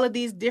yourself, and all of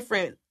these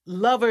different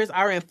lovers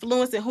are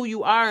influencing who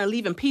you are and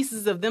leaving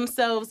pieces of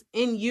themselves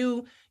in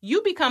you,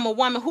 you become a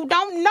woman who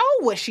don't know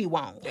what she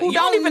wants. You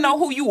don't even know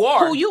who you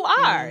are. Who you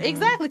are.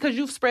 Exactly, because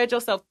you've spread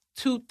yourself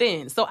too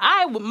thin. So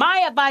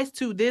my advice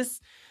to this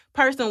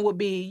person would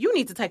be, you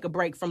need to take a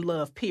break from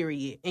love,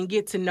 period, and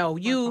get to know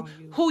you,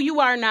 who you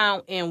are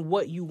now, and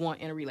what you want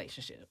in a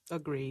relationship.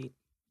 Agreed.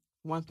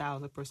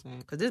 1,000%.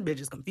 Because this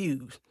bitch is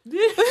confused.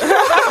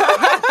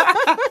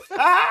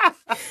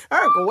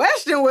 Her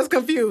question was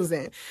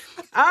confusing.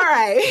 All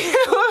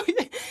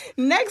right.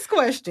 Next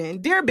question.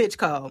 Dear Bitch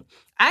Code,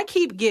 I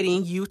keep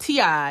getting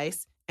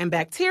UTIs and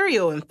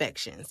bacterial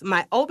infections.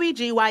 My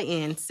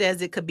OBGYN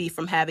says it could be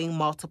from having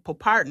multiple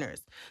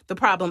partners. The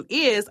problem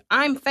is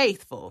I'm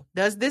faithful.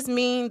 Does this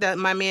mean that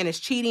my man is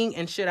cheating,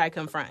 and should I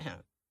confront him?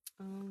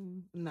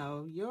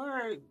 No,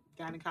 your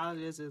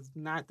gynecologist is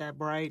not that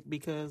bright,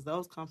 because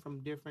those come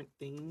from different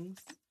things.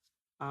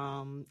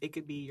 It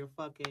could be your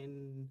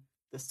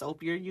the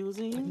soap you're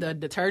using, the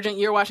detergent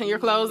you're washing your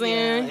clothes in.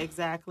 Yeah,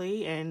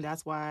 exactly. And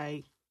that's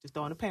why, just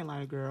throwing a paint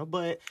liner, girl.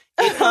 But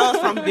it comes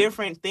from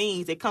different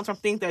things. It comes from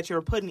things that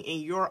you're putting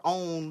in your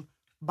own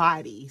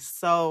body.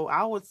 So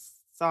I would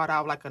sort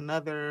out like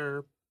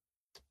another,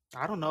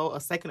 I don't know,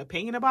 a second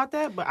opinion about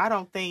that. But I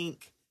don't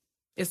think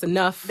it's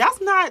enough. That's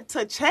not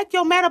to check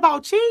your man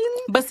about cheating.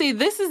 But see,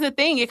 this is the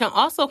thing. It can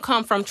also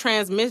come from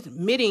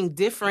transmitting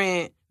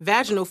different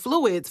vaginal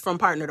fluids from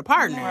partner to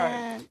partner.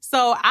 Right.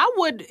 So I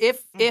would,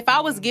 if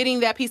I was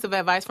getting that piece of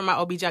advice from my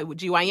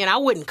OBGYN, I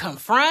wouldn't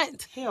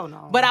confront. Hell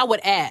no. But I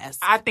would ask.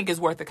 I think it's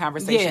worth a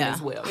conversation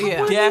as well.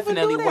 Yeah.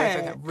 Definitely worth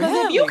a conversation.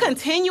 Because if you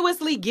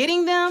continuously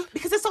getting them.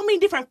 Because there's so many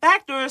different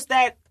factors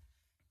that,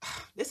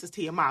 this is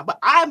TMI, but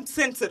I'm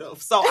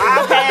sensitive. So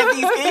I've had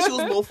these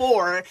issues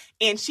before,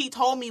 and she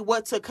told me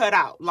what to cut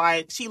out.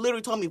 Like, she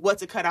literally told me what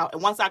to cut out.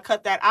 And once I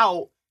cut that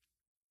out,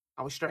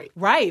 I was straight.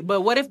 Right.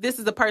 But what if this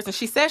is a person,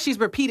 she says she's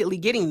repeatedly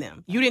getting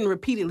them. You didn't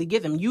repeatedly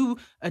get them. You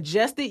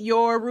adjusted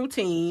your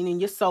routine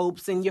and your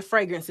soaps and your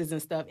fragrances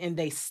and stuff, and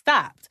they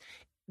stopped.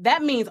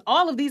 That means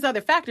all of these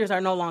other factors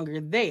are no longer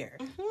there.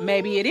 Mm-hmm.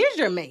 Maybe it is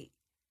your mate.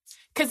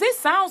 Because it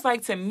sounds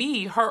like to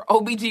me, her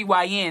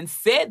OBGYN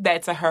said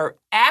that to her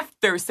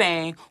after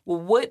saying, well,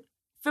 what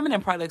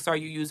feminine products are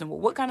you using? Well,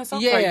 what kind of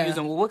soaps are you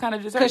using? Well, what kind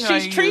of detergent are you using?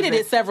 Because she's treated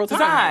it several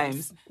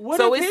times.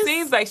 So it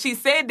seems like she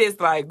said this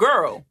like,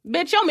 girl.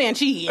 Bitch, your man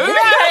cheating.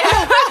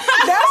 Right.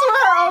 That's what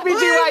her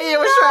OBGYN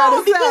was trying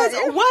to because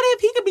say. What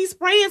if he could be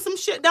spraying some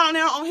shit down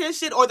there on his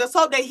shit, or the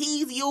soap that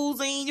he's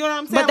using? You know what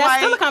I'm saying? But that's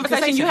still a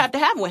conversation you have to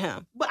have with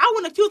him. But I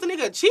wouldn't accuse the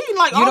nigga of cheating.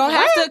 Like, you don't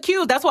have to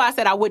accuse. That's why I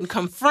said I wouldn't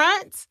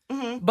confront,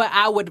 but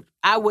I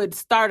would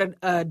start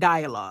a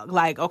dialogue.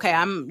 Like, okay,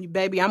 I'm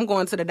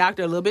going to the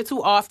doctor a little bit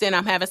too often.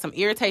 I'm having some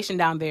irritation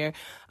down there.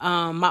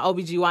 My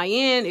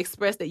OBGYN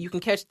expressed that you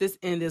can catch this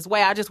in this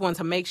way. I just want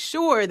to make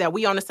sure that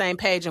we on the same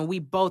page and we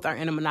both are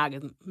in a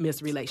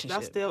monogamous relationship.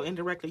 That's still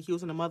indirectly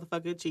accusing the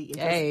motherfucker of cheating.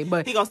 Hey,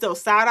 but he gonna still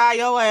side eye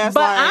your ass.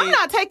 But I'm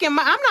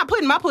not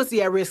putting my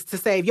pussy at risk to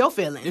save your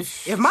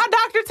feelings. If my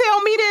doctor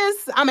tell me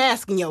this, I'm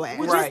asking your ass.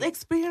 Well, just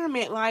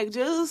experiment. Like,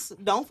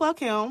 just don't fuck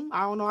him.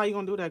 I don't know how you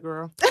gonna do that,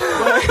 girl.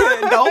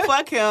 But don't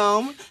fuck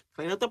him.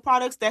 Clean up the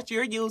products that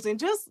you're using.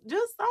 Just I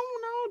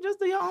don't know. Just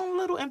do your own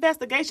little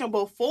investigation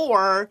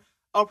before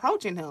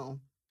approaching him.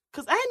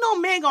 Cause ain't no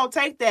man gonna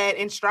take that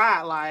in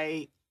stride.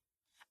 Like,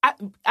 I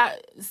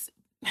still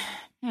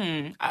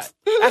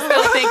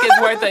think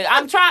it's worth it.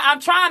 I'm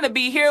trying to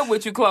be here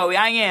with you, Chloe.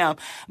 I am,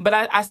 but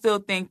I still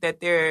think that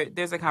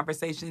there's a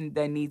conversation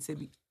that needs to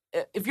be.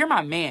 If you're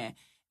my man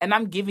and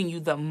I'm giving you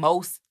the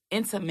most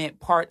intimate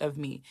part of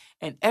me,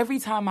 and every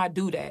time I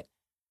do that,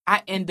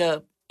 I end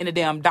up in a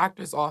damn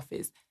doctor's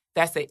office,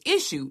 that's an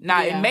issue.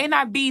 Now, it may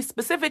not be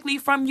specifically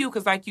from you,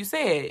 because like you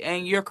said,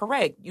 and you're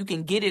correct, you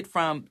can get it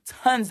from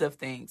tons of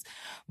things.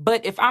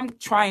 But if I'm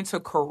trying to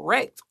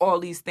correct all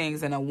these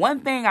things, and the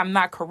one thing I'm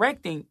not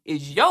correcting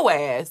is your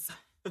ass,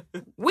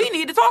 we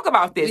need to talk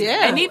about this.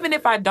 Yeah. And even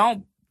if I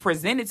don't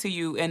present it to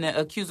you in an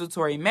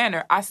accusatory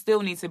manner, I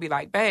still need to be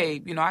like,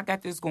 babe, I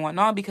got this going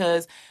on,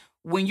 because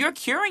when you're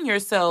curing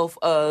yourself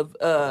of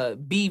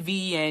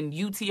BV and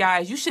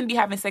UTIs, you shouldn't be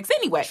having sex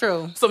anyway.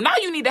 True. So now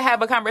you need to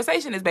have a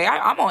conversation babe,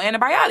 I'm on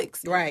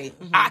antibiotics. Right.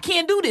 I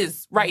can't do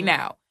this right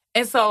now.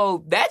 And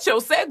so that's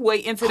your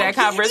segue into that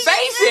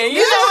conversation. You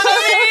know what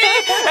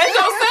I mean? That's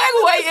your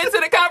segue into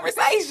the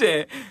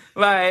conversation.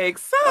 Like,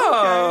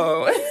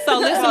 so. Okay. So,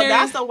 listener.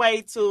 That's a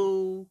way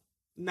to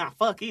not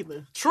fuck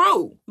either.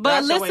 True.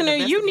 But That's your way to listener,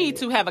 you investigate need it.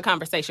 to have a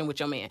conversation with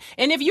your man.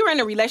 And if you're in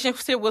a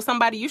relationship with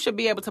somebody, you should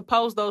be able to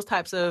pose those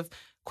types of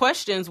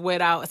questions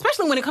without,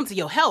 especially when it comes to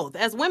your health.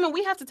 As women,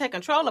 we have to take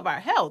control of our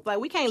health. Like,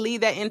 we can't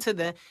leave that into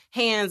the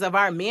hands of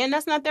our men.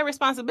 That's not their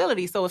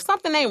responsibility. So if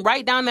something ain't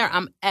right down there,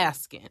 I'm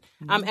asking.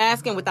 I'm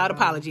asking without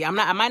apology. I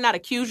might not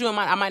accuse you.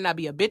 I might not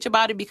be a bitch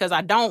about it, because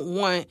I don't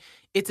want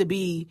it to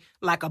be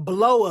like a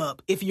blow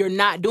up if you're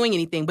not doing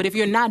anything. But if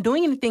you're not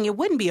doing anything, it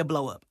wouldn't be a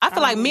blow up. I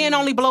feel like men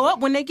only blow up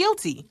when they're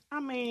guilty. I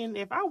mean,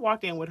 if I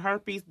walked in with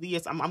herpes,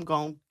 yes, I'm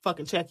going to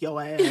fucking check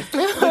your ass.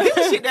 But this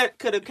is shit that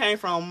could have came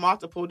from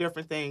multiple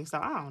different things. So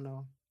I don't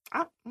know.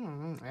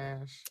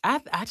 Ash.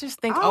 I just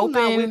think I'm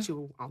not open with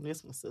you on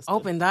this one, sister.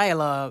 open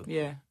dialogue.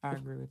 Yeah, I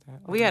agree with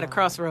that. We had a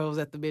crossroads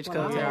at the bitch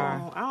code.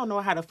 I don't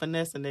know how to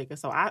finesse a nigga,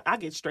 so I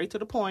get straight to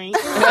the point.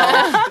 So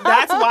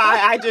that's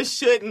why I just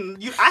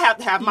shouldn't. I have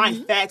to have my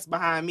facts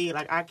behind me.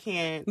 Like, I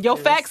can't. Your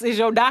facts is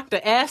your doctor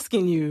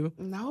asking you.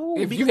 No,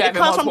 If you because it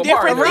having comes from multiple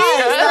different partners.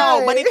 things. Right.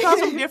 No, but it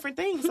comes from different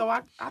things. So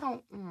I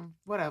don't.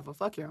 Whatever.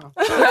 Fuck y'all.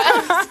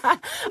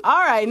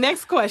 All right,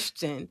 next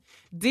question.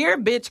 Dear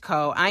Bitch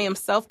Co, I am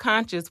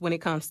self-conscious when it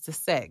comes to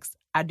sex.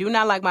 I do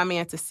not like my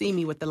man to see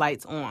me with the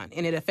lights on,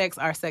 and it affects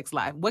our sex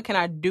life. What can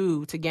I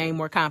do to gain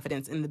more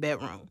confidence in the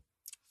bedroom?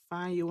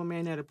 Find you a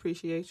man that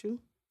appreciates you.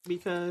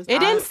 Because It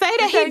didn't say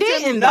that he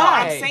didn't, No, though.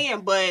 I'm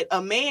saying, but a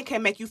man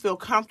can make you feel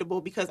comfortable,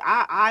 because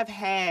I've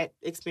had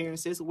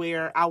experiences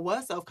where I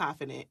was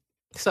self-confident.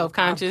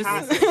 Self-conscious.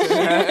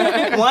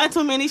 One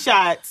too many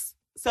shots,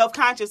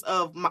 self-conscious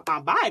of my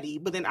body,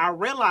 but then I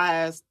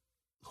realized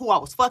who I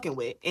was fucking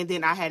with. And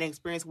then I had an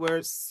experience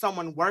where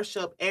someone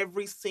worshiped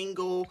every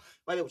single,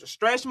 whether it was a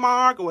stretch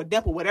mark or a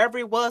dimple, whatever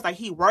it was, like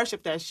he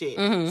worshiped that shit.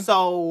 Mhm.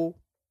 So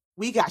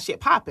we got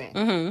shit popping.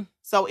 Mm-hmm.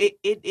 So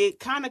it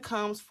kind of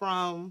comes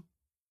from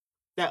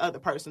that other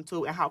person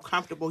too, and how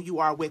comfortable you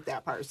are with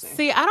that person.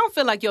 See, I don't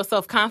feel like your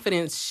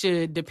self-confidence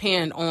should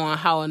depend on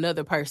how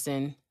another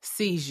person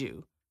sees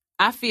you.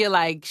 I feel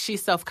like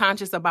she's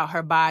self-conscious about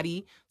her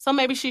body, so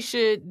maybe she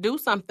should do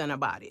something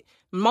about it.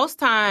 Most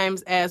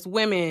times as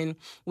women,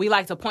 we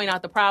like to point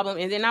out the problem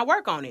and then not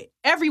work on it.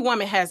 Every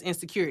woman has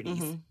insecurities.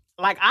 Mm-hmm.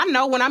 Like, I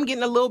know when I'm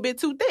getting a little bit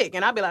too thick,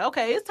 and I'll be like,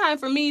 okay, it's time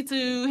for me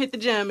to hit the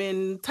gym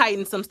and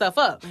tighten some stuff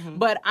up. Mm-hmm.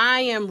 But I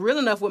am real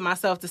enough with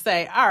myself to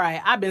say, all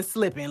right, I've been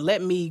slipping.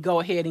 Let me go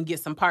ahead and get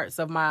some parts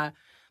of my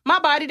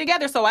body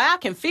together so I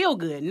can feel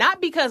good.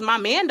 Not because my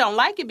man don't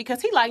like it,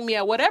 because he like me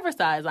at whatever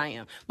size I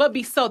am, but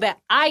so that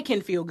I can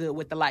feel good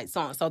with the lights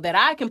on, so that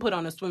I can put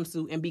on a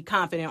swimsuit and be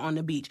confident on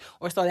the beach,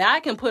 or so that I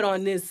can put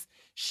on this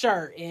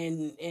shirt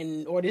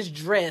and or this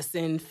dress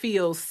and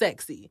feel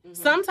sexy. Mm-hmm.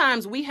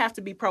 Sometimes we have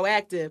to be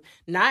proactive,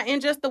 not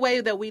in just the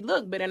way that we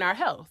look, but in our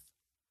health.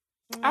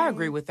 I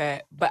agree with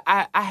that. But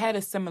I had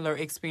a similar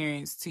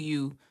experience to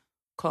you,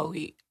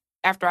 Chloe.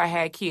 After I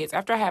had kids,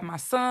 after I had my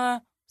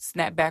son,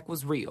 snapback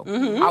was real.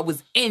 Mm-hmm. I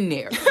was in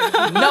there.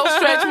 No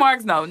stretch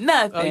marks, no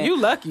nothing. Oh, you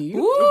lucky.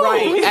 Woo!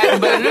 Right.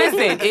 But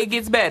listen, it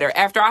gets better.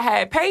 After I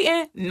had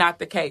Peyton, not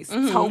the case.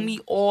 Mm-hmm. Told me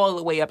all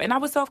the way up. And I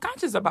was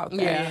self-conscious about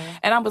that. Yeah.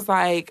 And I was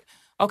like,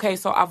 okay,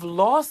 so I've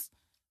lost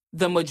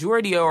the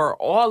majority or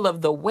all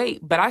of the weight,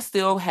 but I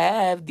still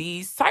have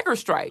these tiger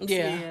stripes.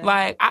 Yeah.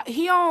 Like,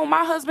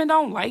 my husband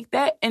don't like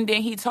that. And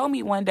then he told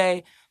me one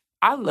day,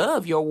 I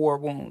love your war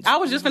wounds. I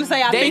was just going to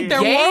say, I They think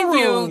they're gave war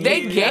you, wounds.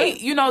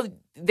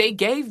 they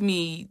gave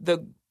me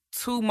the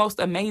two most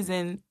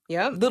amazing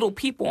Yep. little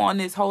people on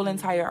this whole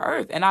entire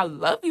earth. And I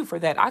love you for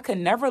that. I could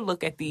never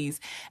look at these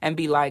and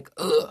be like,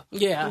 ugh.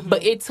 Yeah.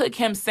 But it took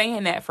him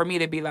saying that for me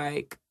to be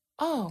like,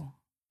 oh,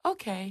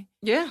 okay.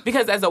 Yeah.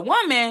 Because as a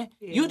woman,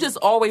 you just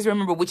always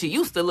remember what you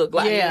used to look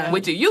like, Yeah.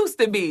 what you used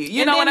to be.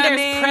 You and know then what I there's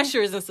mean?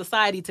 pressures in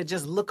society to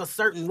just look a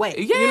certain way.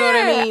 Yeah, You know what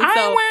I mean?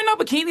 I ain't wearing no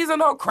bikinis or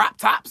no crop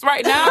tops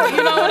right now.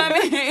 You know what I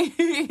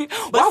mean?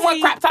 Why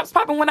weren't crop tops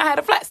popping when I had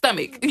a flat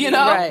stomach? You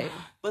know? Right.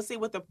 But see,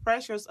 with the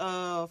pressures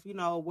of,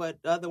 what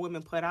other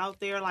women put out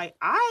there, like,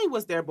 I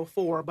was there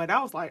before, but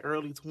I was like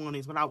early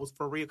 20s when I was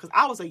for real, because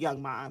I was a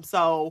young mom.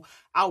 So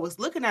I was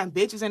looking at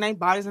bitches and their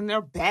bodies and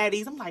their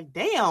baddies. I'm like,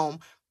 damn.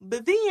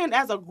 But then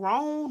as a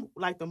grown,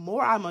 like, the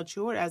more I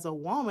matured as a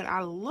woman,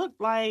 I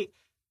looked like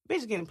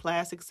bitches getting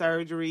plastic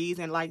surgeries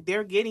and, like,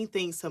 they're getting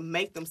things to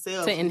make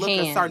themselves To look a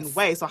enhance. certain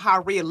way. So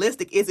how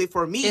realistic is it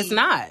for me? It's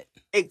not.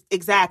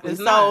 Exactly. It's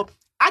So not.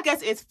 I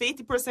guess it's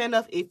 50%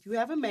 of if you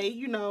have a mate,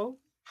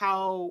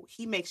 how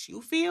he makes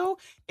you feel,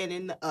 and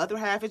then the other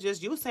half is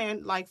just you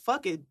saying like,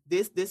 fuck it,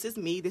 this is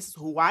me, this is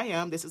who I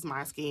am, this is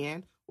my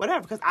skin,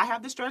 whatever. Because I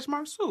have the stretch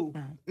marks too,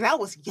 and I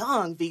was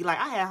young, V. Like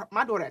I had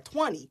my daughter at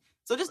 20.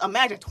 So just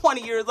imagine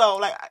 20 years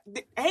old. Like,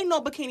 ain't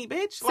no bikini,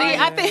 bitch. See, like,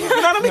 I think you know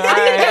what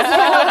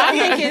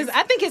I mean?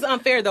 I think it's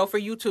unfair though for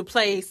you to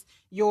place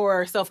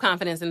your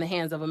self-confidence in the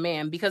hands of a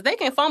man because they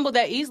can fumble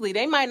that easily.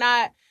 They might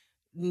not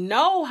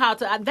know how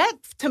to. That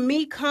to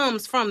me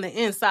comes from the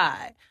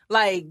inside.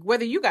 Like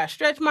whether you got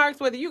stretch marks,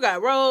 whether you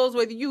got rolls,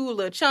 whether you a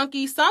little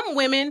chunky. Some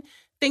women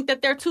think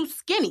that they're too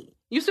skinny.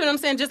 You see what I'm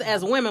saying? Just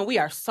as women, we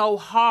are so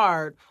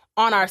hard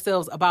on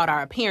ourselves about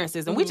our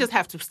appearances, and we just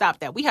have to stop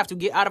that. We have to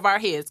get out of our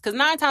heads because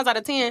 9 times out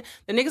of 10,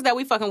 the niggas that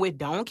we fucking with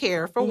don't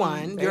care. For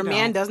one, your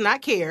man does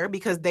not care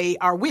because they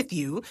are with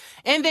you,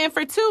 and then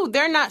for 2,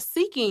 they're not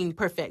seeking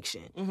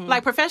perfection.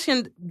 Like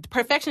perfection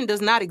does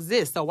not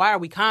exist. So why are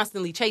we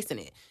constantly chasing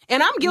it?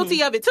 And I'm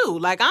guilty of it too.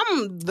 Like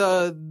I'm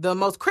the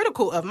most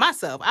critical of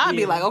myself. I'd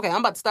be like, okay, I'm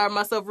about to start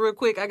myself real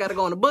quick. I got to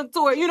go on a book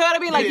tour. You know what I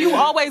mean? Like you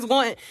always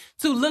want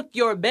to look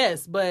your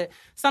best, but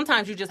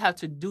sometimes you just have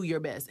to do your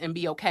best and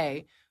be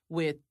okay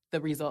with the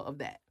result of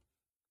that.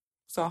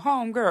 So,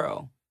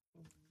 homegirl,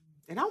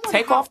 And I wonder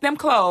take off them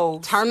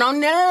clothes. Turn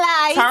on the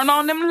lights. Turn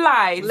on them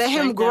lights. Let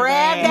him Shake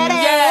grab that that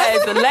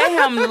ass. Yes, let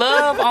him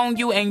love on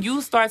you, and you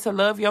start to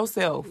love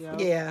yourself.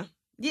 Yeah.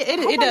 Yeah, I it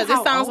wonder does. It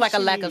how sounds old like a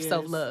she lack of is.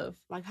 self-love.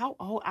 Like how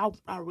old?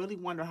 I really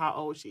wonder how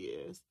old she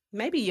is.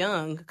 Maybe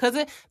young. Because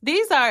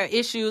these are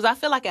issues. I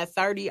feel like at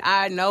 30,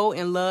 I know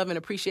and love and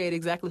appreciate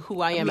exactly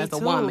who I am Me as a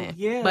too, woman.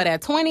 yeah. But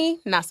at 20,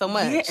 not so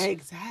much. Yeah,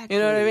 exactly.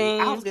 You know what I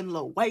mean? I was getting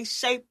little waist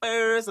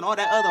shapers and all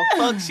that other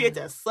fuck shit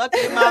that sucked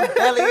in my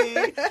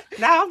belly.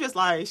 Now I'm just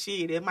like,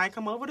 shit, it might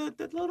come over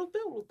the little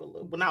belt loop a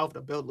little. Well, not over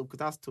the belt loop because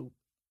that's too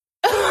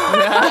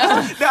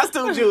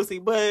juicy.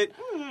 But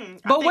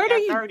But where do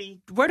you 30,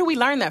 where do we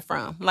learn that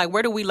from? Like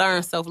where do we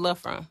learn self-love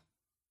from?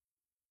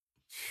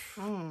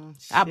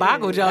 I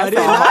boggled y'all. That's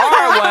a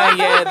hard one.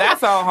 Yeah,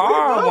 that's a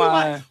hard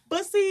one.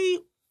 But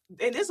see,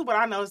 and this is what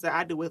I noticed that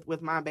I do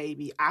with my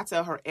baby. I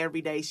tell her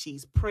every day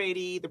she's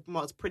pretty, the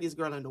most prettiest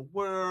girl in the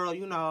world.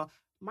 You know,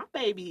 my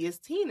baby is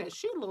teenage.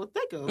 She a little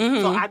thicker.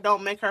 So I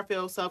don't make her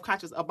feel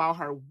self-conscious about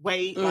her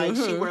weight. Like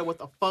she wear what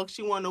the fuck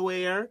she want to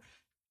wear.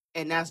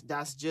 And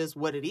that's just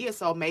what it is.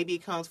 So maybe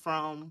it comes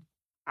from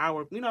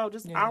our,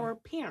 our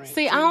parents.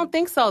 See, I don't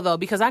think so, though,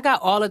 because I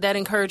got all of that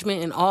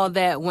encouragement and all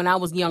that when I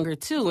was younger,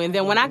 too. And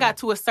then when I got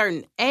to a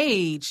certain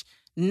age,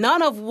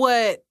 none of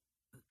what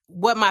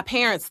my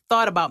parents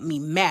thought about me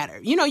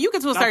mattered. You know, you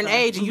get to a certain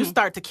age and you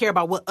start to care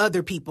about what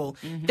other people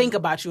think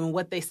about you and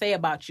what they say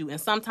about you. And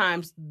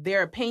sometimes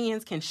their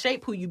opinions can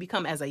shape who you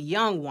become as a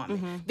young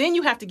woman. Then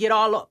you have to get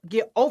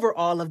over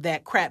all of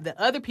that crap that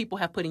other people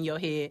have put in your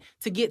head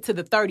to get to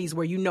the 30s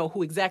where you know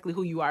exactly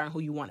who you are and who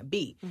you want to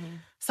be.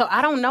 So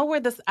I don't know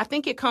I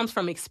think it comes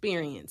from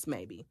experience,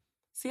 maybe.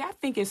 See, I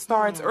think it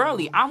starts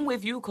early. I'm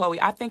with you, Chloe.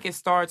 I think it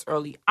starts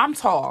early. I'm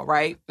tall,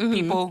 right?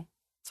 People...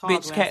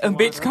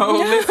 bitch code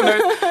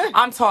listeners.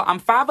 I'm tall. I'm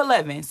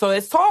 5'11", so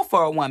it's tall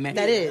for a woman.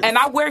 That is. And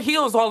I wear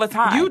heels all the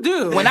time. You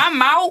do. When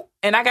I'm out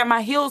and I got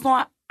my heels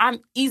on, I'm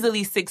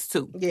easily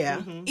 6'2".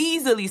 Yeah.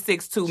 Easily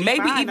 6'2",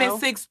 maybe fine, even though.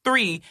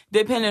 6'3",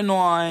 depending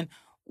on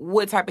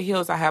what type of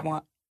heels I have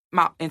on.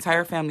 My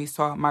entire family's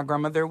tall. My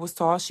grandmother was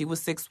tall. She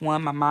was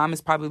 6'1". My mom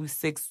is probably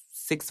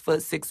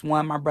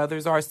 6'1". My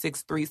brothers are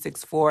 6'3",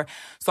 6'4".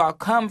 So I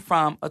come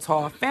from a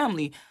tall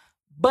family,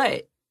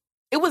 but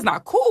it was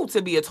not cool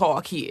to be a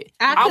tall kid.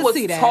 I was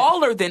see that.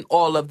 taller than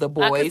all of the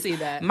boys. I could see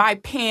that. My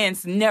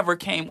pants never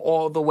came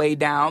all the way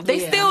down. They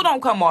still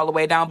don't come all the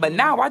way down, but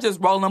now I just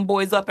roll them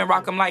boys up and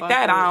rock them like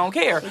that. I don't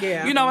care.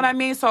 Yeah. You know what I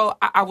mean? So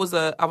I was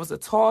a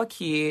tall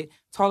kid,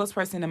 tallest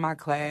person in my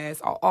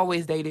class. I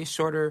always dated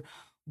shorter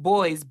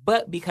boys,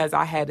 but because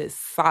I had a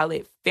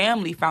solid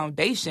family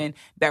foundation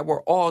that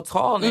were all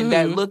tall and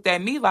that looked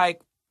at me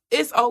like,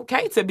 it's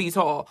okay to be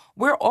tall.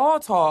 We're all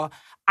tall.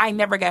 I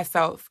never got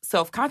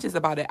self-conscious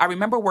about it. I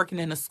remember working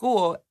in a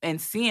school and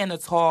seeing a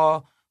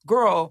tall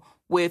girl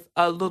with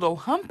a little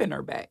hump in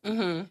her back.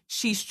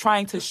 She's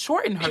trying to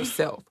shorten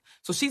herself.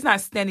 So she's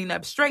not standing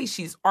up straight.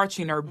 She's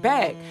arching her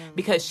back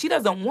because she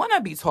doesn't want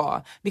to be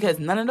tall because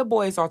none of the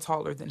boys are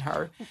taller than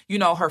her. You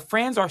know, her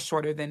friends are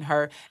shorter than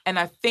her. And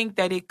I think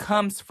that it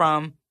comes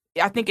from,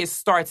 I think it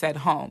starts at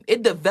home.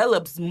 It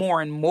develops more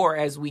and more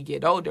as we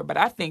get older, but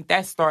I think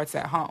that starts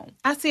at home.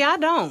 I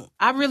don't.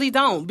 I really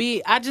don't.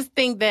 I just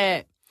think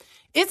that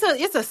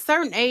it's a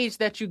certain age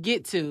that you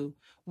get to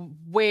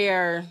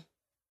where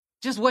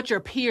just what your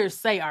peers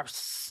say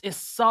is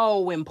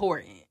so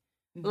important.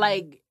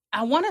 Like,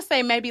 I want to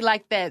say maybe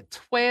like that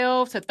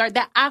 12 to 30,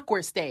 that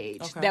awkward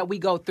stage that we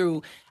go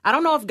through. I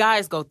don't know if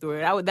guys go through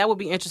it. That would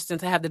be interesting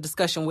to have the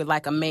discussion with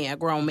like a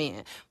grown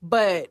man.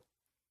 But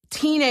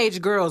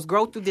teenage girls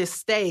go through this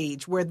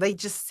stage where they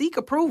just seek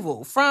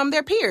approval from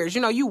their peers.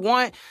 You know, you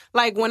want,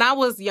 like when I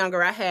was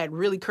younger, I had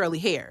really curly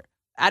hair.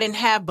 I didn't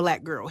have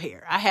black girl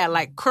hair. I had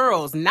like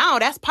curls. Now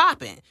that's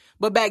popping.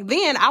 But back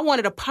then, I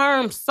wanted a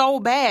perm so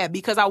bad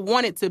because I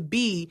wanted to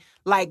be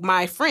like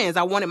my friends.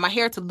 I wanted my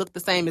hair to look the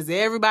same as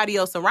everybody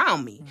else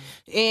around me.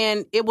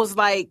 And it was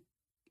like,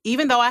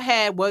 even though I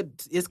had what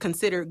is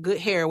considered good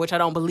hair, which I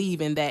don't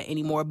believe in that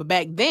anymore, but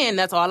back then,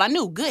 that's all I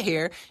knew, good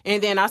hair.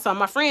 And then I saw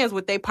my friends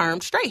with their perm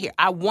straight hair.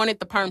 I wanted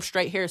the perm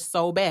straight hair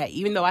so bad,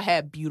 even though I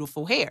had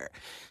beautiful hair.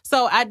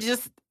 So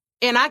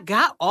and I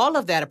got all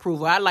of that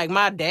approval.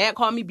 My dad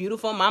called me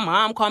beautiful, my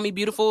mom called me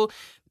beautiful,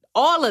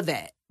 all of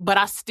that. But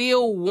I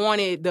still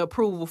wanted the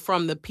approval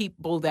from the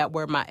people that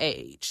were my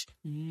age.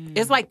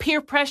 It's like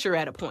peer pressure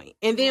at a point.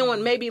 And then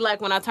when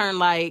I turned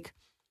like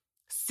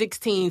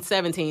 16,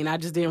 17, I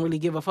just didn't really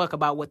give a fuck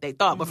about what they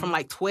thought. But from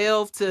like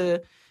 12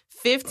 to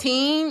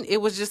 15,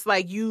 it was just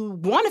like you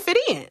want to fit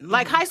in.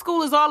 Like high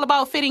school is all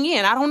about fitting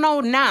in. I don't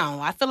know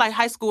now. I feel like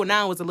high school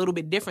now is a little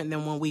bit different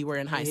than when we were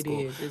in high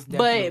school. It is.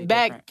 But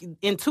back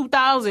in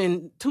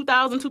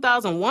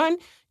 2001,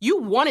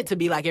 you wanted to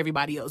be like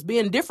everybody else.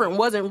 Being different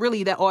wasn't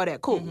really all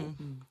that cool.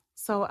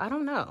 So I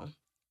don't know.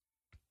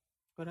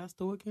 But I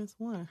still against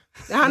one.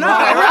 I know,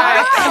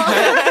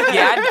 right?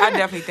 Yeah, I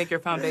definitely think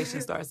your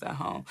foundation starts at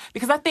home.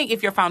 Because I think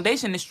if your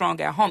foundation is strong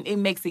at home, it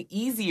makes it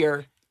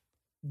easier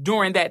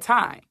during that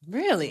time.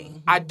 Really?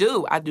 I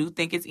do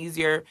think it's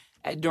easier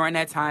during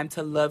that time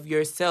to love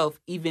yourself,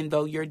 even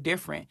though you're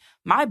different.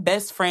 My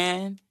best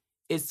friend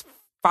is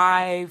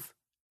 5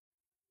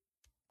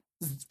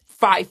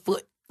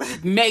 foot,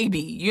 maybe.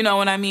 You know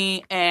what I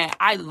mean? And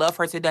I love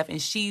her to death,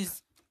 and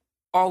she's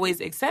always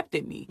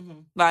accepted me.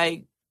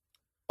 Like,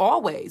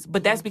 always.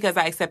 But that's because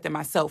I accepted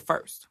myself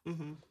first.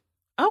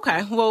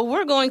 Okay. Well,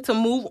 we're going to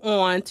move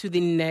on to the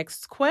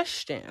next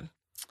question.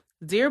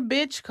 Dear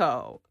Bitch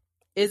Code,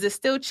 is it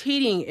still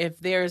cheating if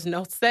there's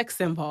no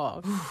sex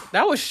involved?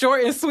 That was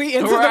short and sweet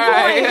and to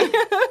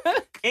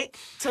the point.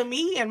 To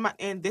me,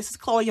 and this is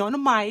Chloe on the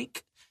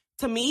mic,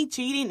 to me,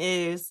 cheating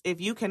is if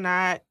you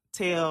cannot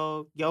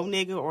tell your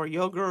nigga or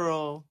your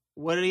girl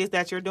what it is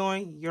that you're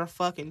doing, you're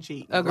fucking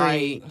cheating.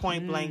 Agreed. Right?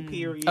 Point blank,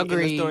 period.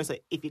 Agreed. In the story. So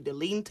if you're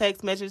deleting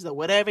text messages or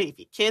whatever, if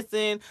you're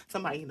kissing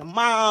somebody in the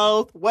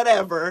mouth,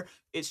 whatever,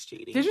 it's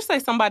cheating. Did you say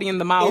somebody in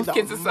the mouth?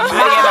 Kissing somebody in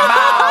the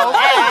mouth.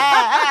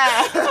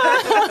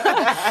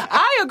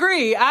 I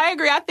agree.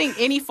 I think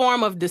any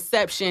form of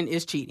deception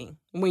is cheating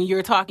when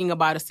you're talking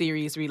about a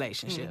serious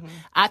relationship.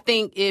 I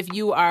think if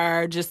you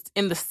are just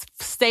in the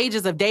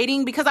stages of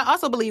dating, because I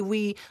also believe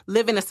we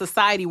live in a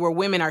society where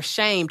women are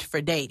shamed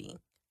for dating.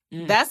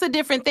 That's a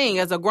different thing.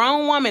 As a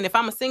grown woman, if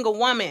I'm a single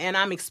woman and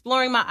I'm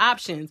exploring my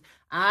options,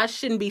 I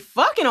shouldn't be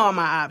fucking all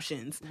my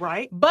options.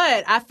 Right.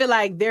 But I feel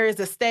like there is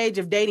a stage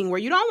of dating where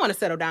you don't want to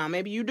settle down.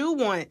 Maybe you do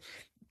want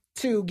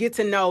to get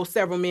to know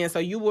several men so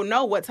you will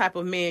know what type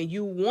of man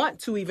you want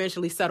to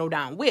eventually settle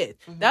down with.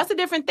 That's a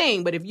different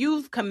thing. But if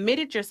you've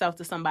committed yourself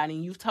to somebody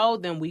and you've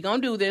told them, we're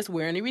going to do this,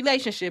 we're in a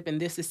relationship, and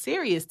this is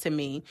serious to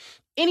me,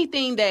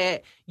 anything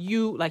that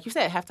you, like you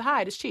said, have to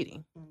hide is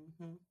cheating.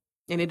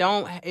 And you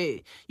don't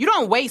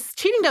waste.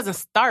 Cheating doesn't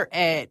start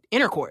at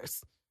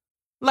intercourse.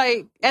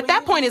 Like, at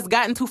that point, it's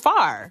gotten too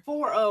far.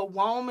 For a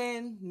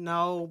woman,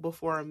 no. But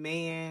for a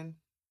man,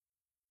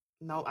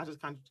 no. I just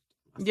kind of.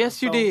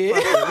 Yes, you did.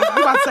 You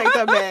about to take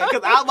that back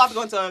because I was about to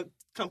go into a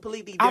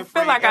completely different. I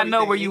feel like I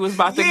know where you was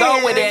about to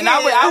go with it, and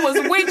I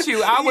was with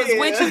you. I was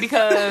with you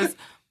because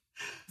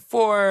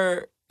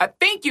I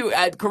think you.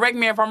 Correct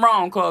me if I'm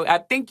wrong, Chloe. I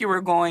think you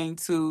were going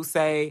to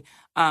say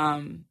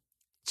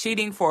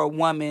cheating for a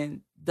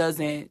woman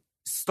doesn't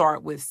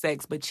start with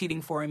sex, but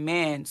cheating for a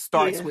man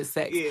starts with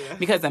sex.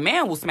 Because a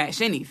man will smash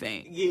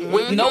anything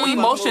with no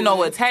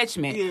emotional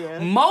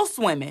attachment. Most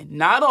women,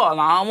 not all,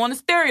 I don't want to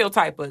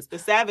stereotype us. The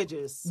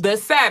savages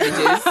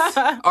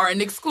are an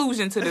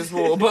exclusion to this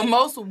rule, but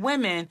most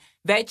women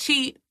that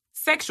cheat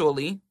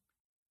sexually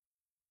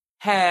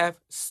have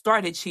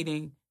started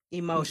cheating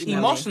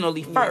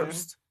emotionally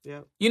first.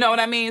 You know what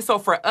I mean? So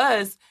for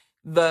us,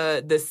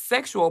 the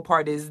sexual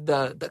part is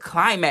the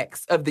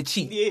climax of the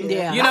cheat.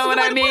 You know what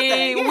I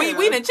mean?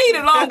 We done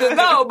cheated long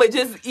ago, but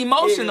just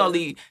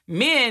emotionally,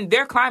 men,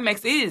 their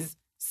climax is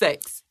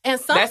sex. And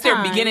that's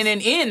their beginning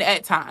and end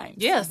at times.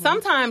 Yeah,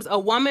 sometimes a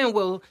woman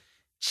will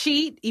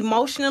cheat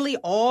emotionally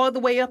all the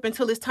way up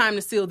until it's time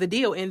to seal the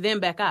deal and then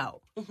back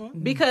out.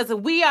 Because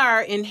we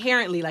are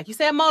inherently, like you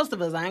said, most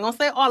of us, I ain't gonna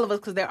say all of us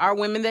because there are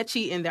women that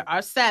cheat and there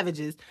are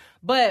savages,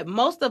 but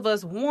most of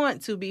us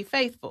want to be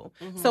faithful.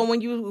 So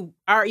when you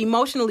are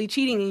emotionally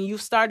cheating and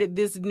you've started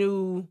this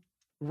new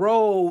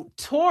road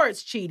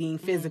towards cheating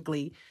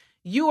physically,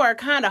 you are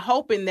kind of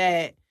hoping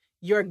that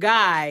your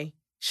guy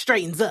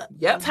straightens up,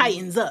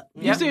 tightens up.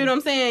 You see what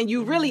I'm saying?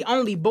 You really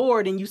only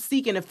bored and you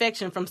seeking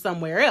affection from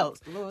somewhere else.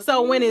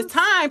 So when it's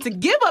time to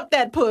give up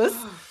that puss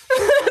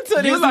to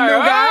this new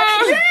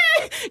guy,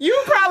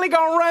 you probably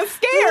gonna run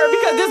scared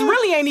because this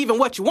really ain't even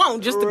what you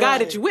want. Just the guy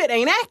that you with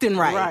ain't acting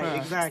right.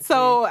 Right, exactly.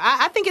 So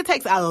I think it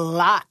takes a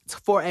lot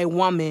for a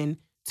woman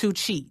to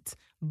cheat.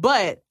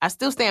 But I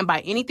still stand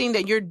by anything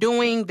that you're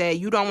doing that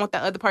you don't want the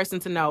other person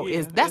to know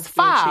that's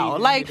foul.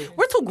 Like,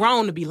 we're too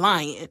grown to be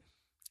lying.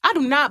 I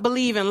do not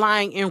believe in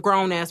lying in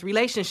grown-ass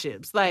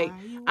relationships. Like,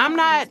 I'm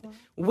not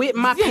with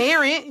my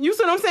parent. You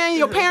see what I'm saying?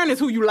 Your parent is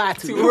who you lie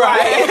to.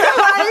 Right.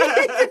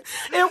 Like,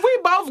 if we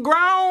both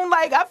grown,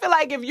 like, I feel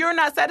like if you're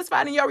not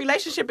satisfied in your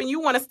relationship and you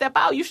want to step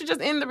out, you should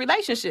just end the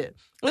relationship.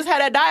 Let's have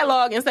that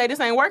dialogue and say,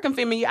 this ain't working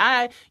for me.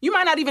 You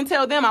might not even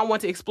tell them I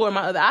want to explore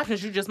my other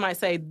options. You just might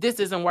say, this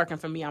isn't working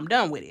for me. I'm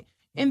done with it.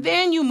 And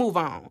then you move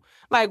on.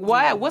 Like,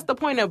 why? Yeah. What's the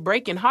point of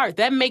breaking hearts?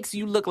 That makes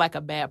you look like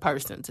a bad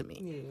person to me.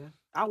 Yeah.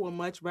 I would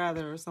much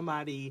rather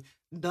somebody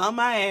dumb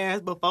my ass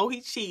before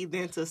he cheat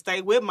than to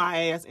stay with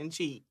my ass and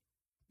cheat.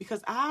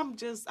 Because I'm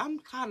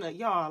kind of,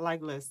 y'all,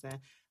 like, listen,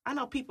 I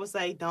know people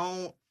say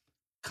don't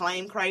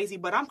claim crazy,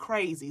 but I'm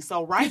crazy.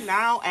 So right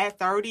now at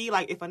 30,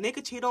 like, if a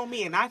nigga cheat on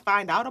me and I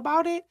find out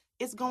about it,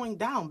 it's going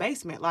down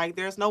basement. Like,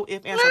 there's no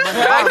if, answer, but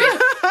about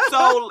it.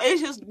 So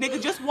it's just, nigga,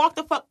 just walk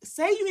the fuck,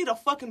 say you need a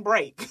fucking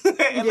break.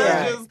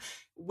 And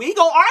we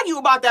gonna argue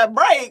about that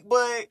break,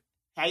 but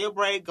have your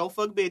break, go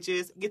fuck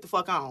bitches, get the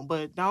fuck on.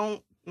 But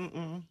don't,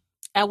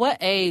 At what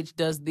age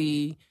does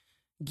the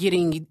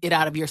getting it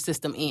out of your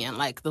system end?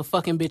 Like, the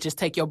fucking bitches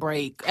take your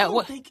break.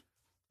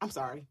 I'm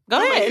sorry. Go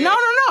ahead. No.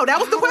 That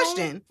was the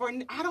question.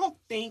 I don't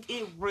think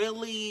it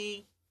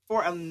really,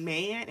 for a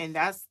man, and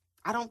I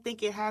don't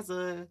think it has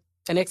an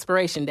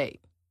expiration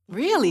date.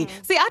 Really?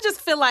 See, I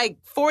just feel like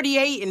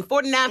 48 and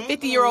 49,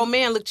 50-year-old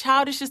men look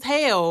childish as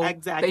hell.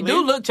 Exactly. They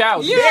do look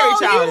childish. Very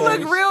childish.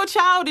 You look real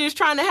childish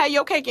trying to have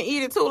your cake and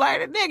eat it too.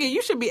 Like, nigga,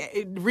 you should be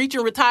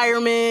reaching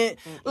retirement,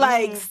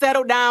 like,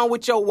 settle down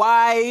with your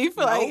wife.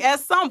 Nope. Like,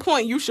 at some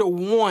point, you should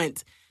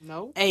want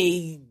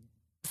a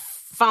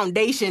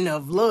foundation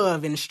of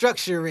love and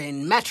structure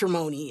and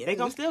matrimony. They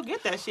gonna still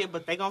get that shit,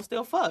 but they gonna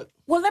still fuck.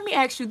 Well, let me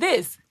ask you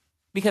this,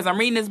 because I'm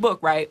reading this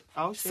book, right?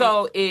 Oh, shit.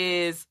 So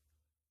is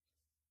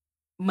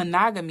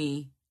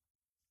monogamy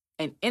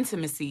and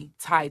intimacy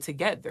tied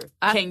together?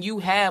 Can you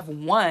have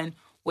one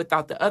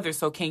without the other?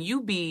 So can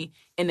you be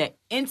in an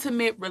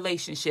intimate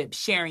relationship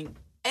sharing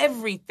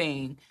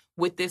everything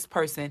with this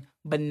person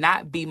but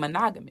not be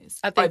monogamous?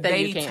 I think Are that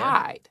they you can.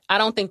 tied? I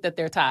don't think that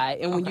they're tied.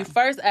 And when you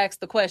first asked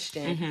the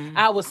question,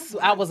 I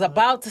was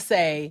about to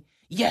say,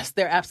 yes,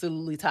 they're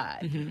absolutely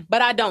tied.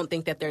 But I don't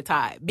think that they're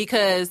tied,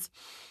 because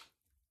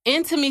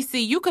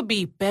intimacy, you could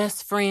be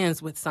best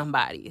friends with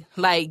somebody.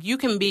 Like,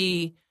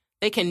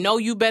 they can know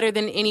you better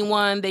than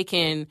anyone. They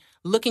can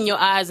look in your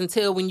eyes and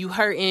tell when you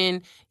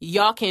hurting.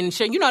 Y'all can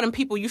share, them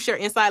people you share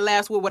inside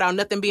laughs with without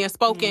nothing being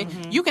spoken.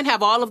 You can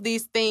have all of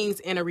these things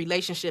in a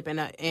relationship,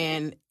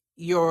 and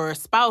your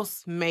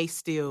spouse may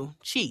still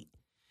cheat.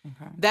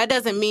 Okay. That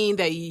doesn't mean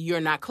that you're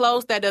not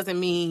close. That doesn't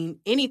mean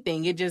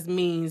anything. It just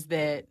means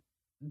that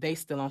they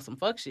still on some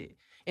fuck shit.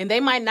 And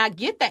they might not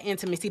get that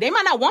intimacy. They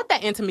might not want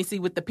that intimacy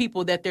with the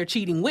people that they're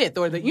cheating with,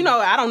 or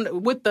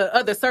with the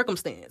other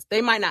circumstance.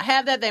 They might not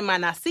have that. They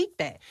might not seek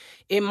that.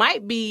 It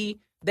might be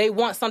they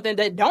want something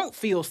that don't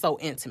feel so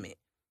intimate.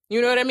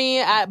 You know what I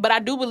mean? But I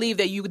do believe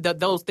that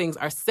those things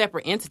are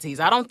separate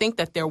entities. I don't think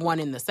that they're one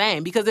and the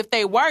same, because if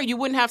they were, you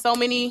wouldn't have so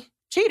many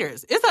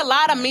cheaters. It's a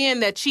lot of men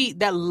that cheat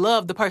that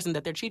love the person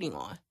that they're cheating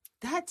on.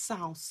 That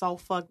sounds so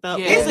fucked up.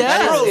 Yeah, it's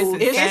the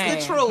truth.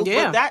 It's the truth.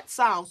 Yeah. But that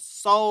sounds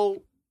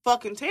so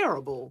fucking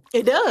terrible.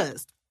 It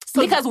does.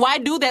 Because why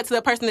do that to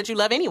the person that you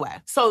love anyway?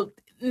 So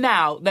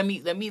now let me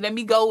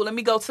go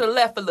to the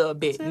left a little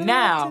bit.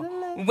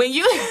 When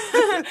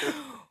you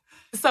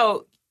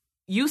so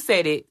you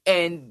said it,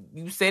 and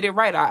you said it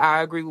right.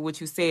 I agree with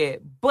what you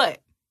said. But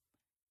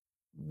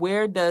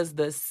where does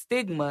the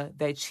stigma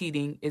that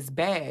cheating is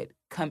bad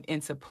come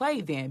into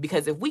play then?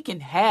 Because if we can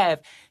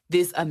have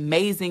this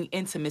amazing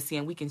intimacy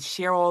and we can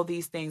share all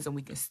these things and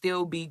we can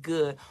still be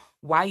good,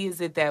 why is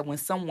it that when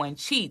someone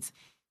cheats,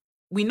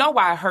 we know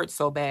why it hurts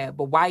so bad,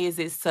 but why is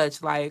it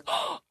such like,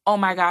 oh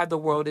my God, the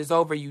world is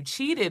over, you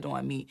cheated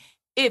on me?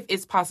 If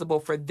it's possible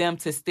for them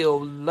to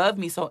still love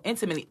me so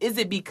intimately, is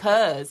it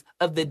because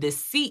of the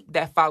deceit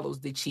that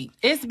follows the cheat?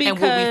 It's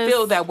because... And would we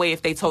feel that way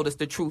if they told us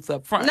the truth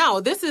up front? No,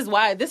 this is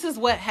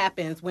what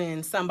happens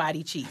when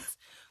somebody cheats.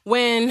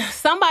 When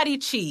somebody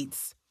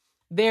cheats,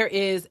 there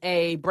is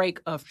a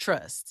break of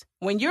trust.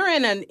 When you're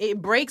it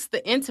breaks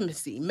the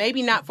intimacy,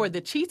 maybe not for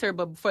the cheater,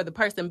 but for the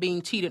person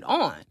being cheated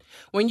on.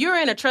 When you're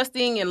in a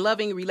trusting and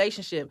loving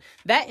relationship,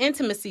 that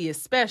intimacy is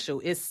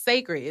special, it's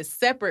sacred, it's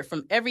separate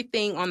from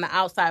everything on the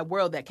outside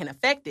world that can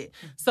affect it.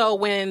 So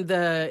when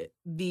the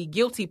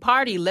guilty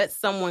party lets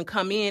someone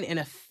come in and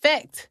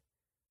affect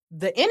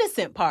the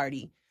innocent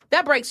party,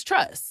 that breaks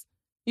trust.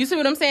 You see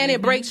what I'm saying?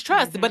 It breaks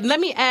trust. But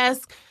let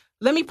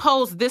me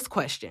pose this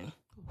question.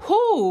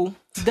 Who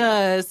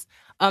does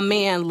a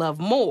man love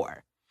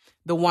more?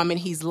 The woman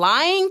he's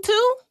lying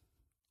to,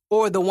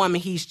 or the woman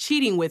he's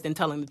cheating with and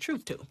telling the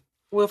truth to?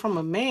 Well, from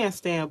a man's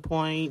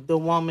standpoint, the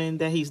woman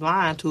that he's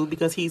lying to,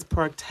 because he's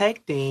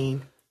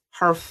protecting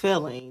her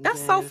feelings.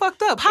 That's so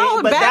fucked up.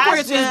 How but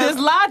backwards that's just- is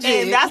this logic?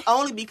 And that's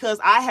only because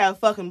I have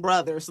fucking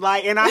brothers.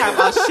 Like, and I have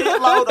a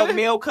shitload of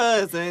male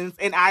cousins,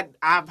 and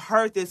I've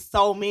heard this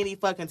so many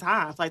fucking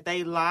times. Like,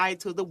 they lie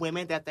to the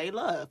women that they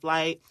love.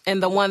 Like,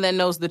 and the one that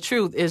knows the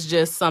truth is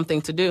just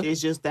something to do.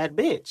 it's just that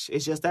bitch.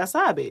 It's just that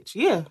side bitch.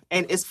 Yeah.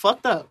 And it's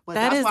fucked up. But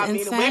That that's is why I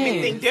mean, insane.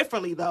 women think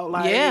differently, though.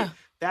 Like, Yeah.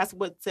 that's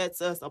what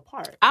sets us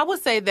apart. I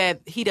would say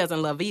that he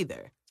doesn't love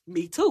either.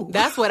 Me too.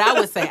 That's what I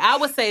would say. I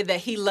would say that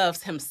he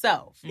loves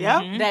himself.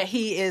 Yep. That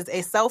he is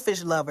a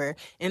selfish lover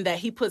and that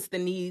he puts the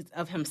needs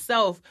of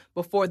himself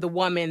before the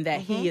woman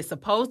that he is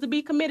supposed to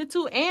be committed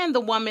to and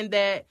the woman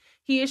that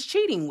he is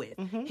cheating with.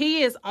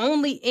 He is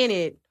only in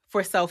it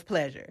for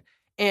self-pleasure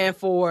and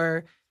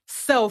for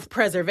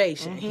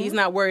self-preservation. He's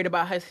not worried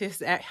about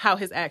how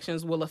his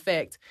actions will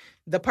affect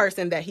the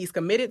person that he's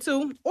committed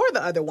to or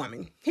the other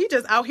woman. He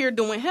just out here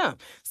doing him.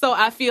 So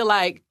I feel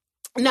like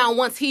now,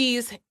 once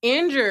he's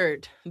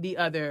injured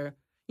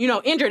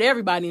injured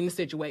everybody in the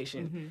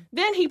situation,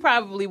 then he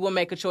probably will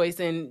make a choice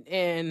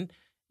and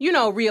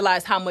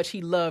realize how much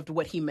he loved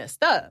what he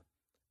messed up.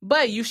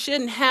 But you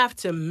shouldn't have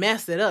to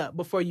mess it up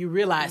before you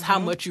realize how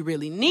much you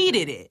really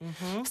needed it.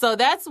 So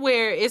that's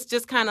where it's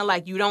just kind of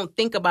like you don't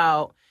think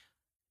about,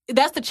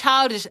 that's the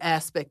childish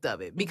aspect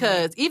of it.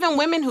 Because even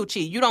women who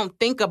cheat, you don't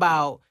think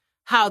about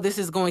how this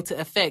is going to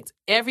affect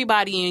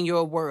everybody in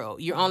your world.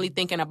 You're only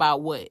thinking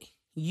about what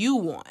you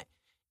want.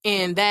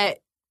 And that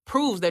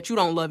proves that you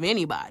don't love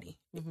anybody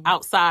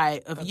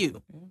outside of you.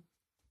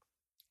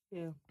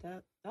 Yeah,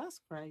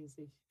 that's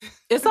crazy.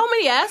 There's so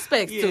many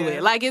aspects to Yeah.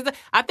 it. Like,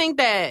 I think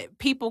that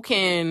people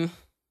can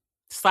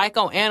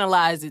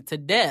psychoanalyze it to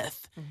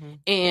death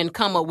and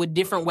come up with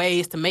different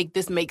ways to make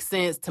this make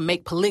sense, to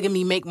make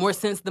polygamy make more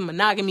sense than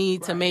monogamy,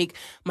 to make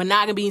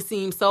monogamy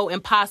seem so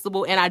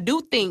impossible. And I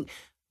do think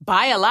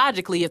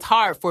biologically, it's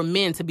hard for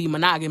men to be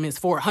monogamous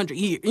for 100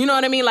 years. You know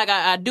what I mean? Like,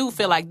 I do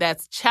feel like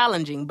that's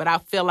challenging, but I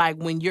feel like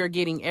when you're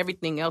getting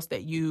everything else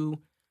that you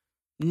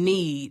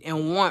need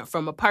and want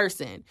from a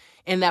person,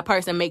 and that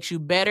person makes you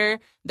better,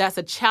 that's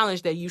a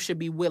challenge that you should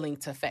be willing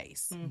to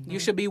face. You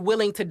should be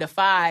willing to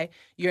defy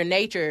your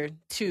nature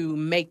to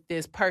make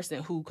this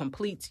person who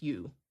completes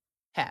you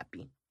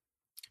happy.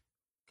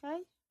 Okay.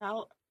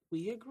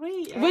 We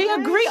agree. We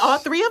agree, all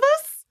three of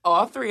us?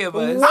 All three of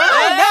us.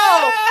 I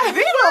know.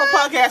 This little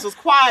podcast was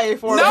quiet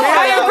for a No, minute.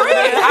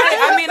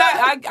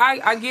 I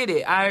agree. I get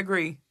it. I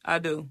agree. I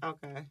do.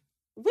 Okay.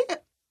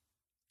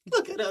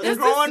 Look at us This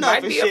growing up might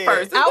and be shit. a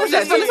first. I was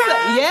just going to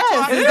say,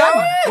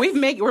 yes.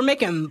 We're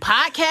making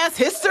podcast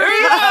history.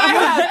 You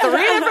have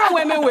three different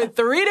women with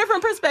three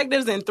different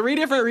perspectives and three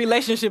different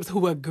relationships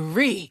who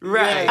agree.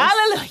 Right.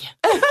 Hallelujah.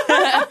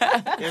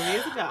 There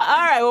is a God.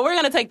 All right, well, we're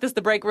going to take this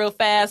to break real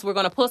fast. We're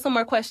going to pull some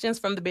more questions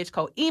from the Bitch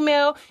Code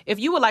email. If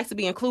you would like to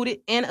be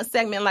included in a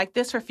segment like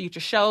this for future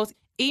shows,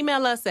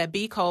 email us at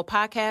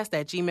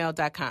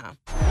bcodepodcast@gmail.com.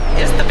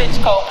 It's the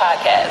Bitch Code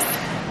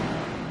Podcast.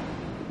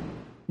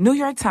 New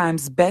York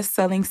Times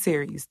best-selling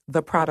series,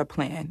 The Prada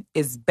Plan,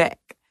 is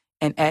back,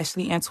 and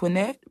Ashley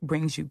Antoinette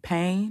brings you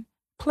pain,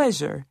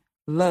 pleasure,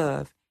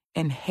 love,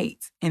 and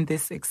hate in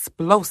this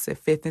explosive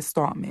fifth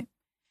installment.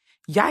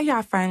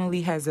 Yaya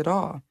finally has it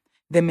all.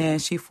 The man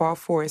she fought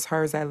for is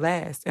hers at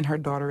last, and her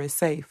daughter is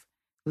safe.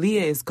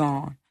 Leah is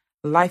gone.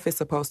 Life is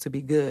supposed to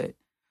be good.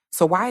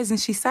 So why isn't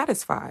she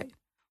satisfied?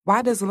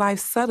 Why does life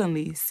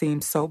suddenly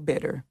seem so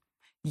bitter?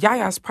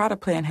 Yaya's Prada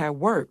Plan had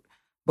worked,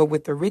 but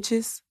with the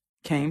riches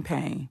came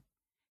pain.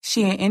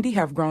 She and Indy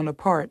have grown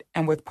apart,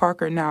 and with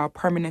Parker now a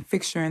permanent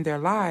fixture in their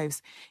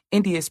lives,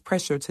 Indy is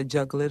pressured to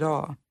juggle it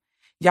all.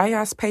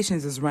 Yaya's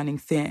patience is running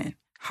thin.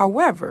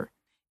 However,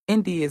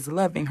 Indy is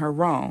loving her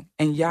wrong,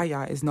 and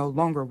Yaya is no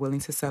longer willing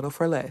to settle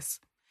for less.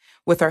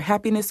 With her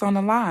happiness on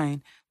the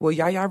line, will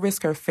Yaya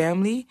risk her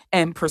family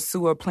and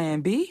pursue a plan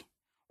B?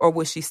 Or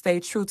will she stay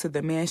true to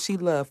the man she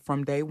loved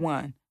from day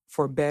one,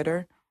 for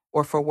better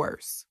or for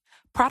worse?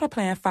 Prada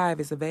Plan 5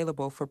 is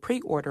available for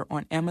pre-order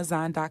on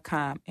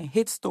Amazon.com and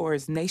hit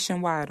stores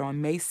nationwide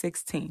on May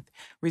 16th.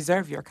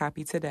 Reserve your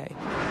copy today.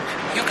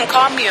 You can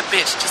call me a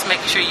bitch, just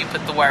make sure you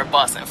put the word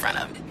boss in front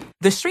of it.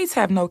 The Streets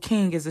Have No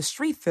King is a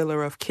street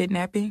thriller of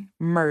kidnapping,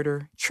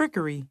 murder,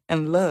 trickery,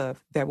 and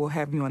love that will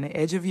have you on the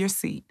edge of your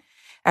seat.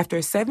 After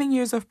 7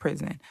 years of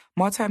prison,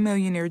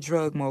 multimillionaire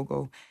drug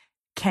mogul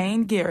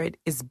Kane Garrett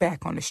is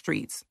back on the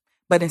streets.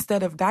 But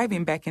instead of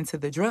diving back into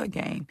the drug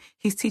game,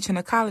 he's teaching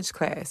a college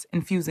class,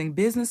 infusing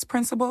business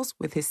principles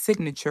with his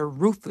signature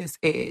ruthless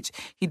edge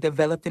he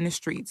developed in the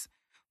streets.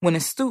 When a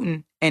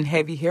student and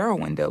heavy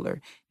heroin dealer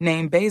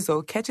named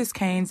Basil catches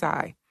Kane's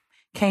eye,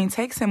 Kane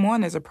takes him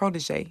on as a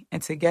protege,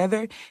 and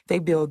together they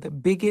build the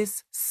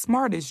biggest,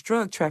 smartest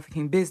drug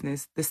trafficking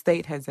business the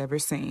state has ever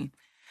seen.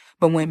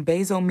 But when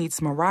Basil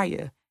meets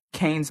Mariah,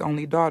 Kane's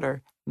only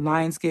daughter,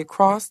 lines get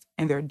crossed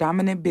and their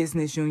dominant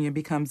business union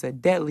becomes a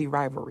deadly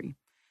rivalry.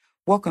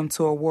 Welcome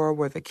to a world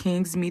where the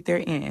kings meet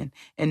their end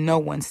and no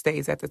one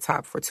stays at the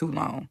top for too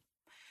long.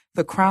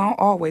 The crown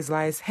always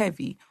lies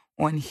heavy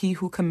on he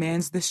who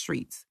commands the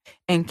streets,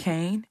 and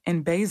Cain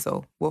and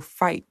Basil will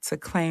fight to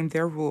claim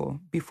their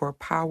rule before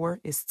power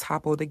is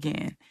toppled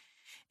again.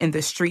 And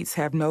the Streets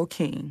Have No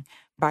King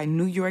by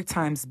New York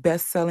Times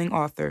best-selling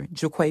author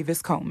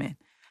Jaquavis Coleman.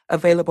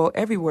 Available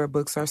everywhere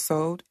books are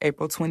sold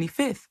April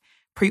 25th.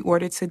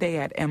 Pre-order today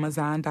at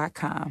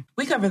Amazon.com.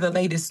 We cover the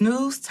latest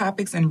news,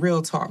 topics, and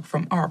real talk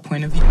from our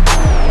point of view.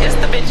 It's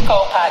the Bitch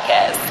Code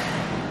Podcast.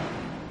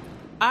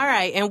 All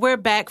right, and we're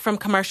back from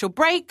commercial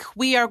break.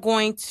 We are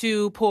going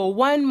to pull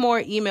one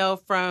more email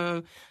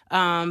from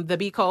the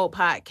B Code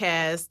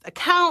Podcast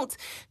account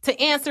to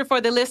answer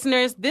for the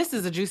listeners. This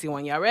is a juicy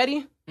one. Y'all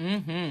ready?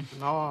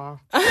 Mm-hmm. All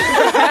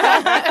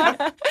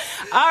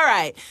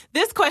right.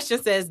 This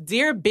question says,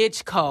 Dear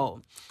Bitch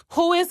Code,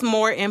 who is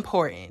more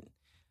important?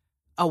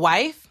 A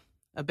wife,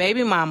 a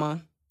baby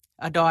mama,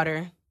 a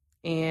daughter,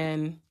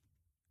 and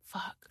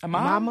a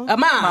mom? A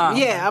mom.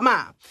 Yeah, a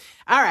mom.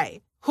 All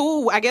right.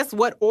 Who, I guess,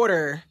 what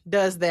order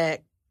does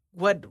that,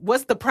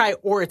 what's the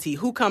priority?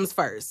 Who comes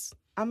first?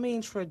 I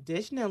mean,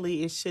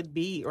 traditionally, it should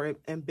be,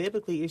 and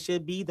biblically, it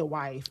should be the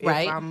wife.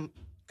 Right. If I'm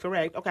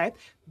correct. Okay.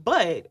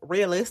 But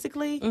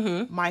realistically,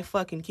 my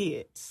fucking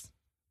kids.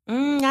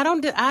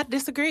 I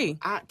disagree.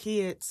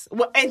 Kids.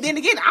 Well, and then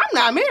again, I'm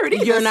not married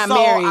either. You're not so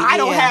married. I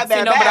don't have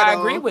that but I battle.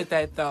 agree with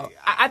that, though.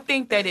 I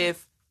think that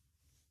if,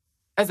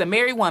 as a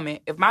married woman,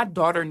 if my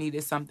daughter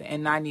needed something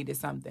and I needed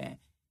something,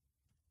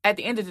 at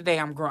the end of the day,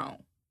 I'm grown.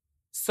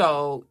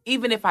 So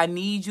even if I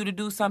need you to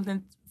do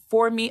something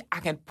for me, I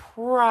can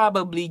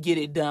probably get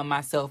it done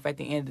myself at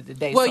the end of the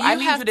day. Well, so I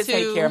need you to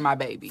take care of my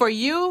baby. For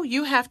you,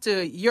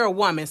 you're a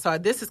woman, so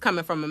this is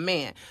coming from a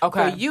man.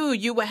 Okay. For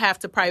you would have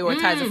to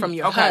prioritize it from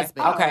your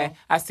husband. Okay.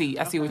 I see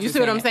what you're saying. You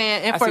see what I'm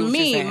saying? And for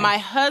me, my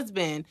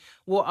husband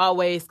will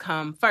always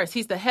come first.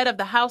 He's the head of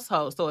the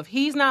household. So if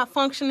he's not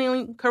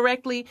functioning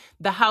correctly,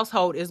 the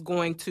household is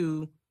going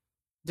to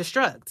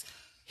destruct.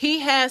 He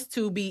has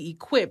to be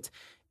equipped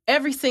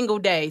every single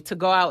day to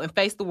go out and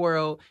face the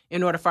world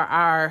in order for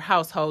our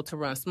household to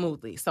run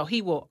smoothly. So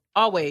he will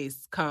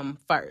always come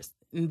first,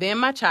 and then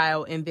my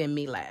child, and then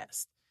me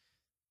last.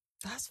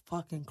 That's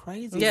fucking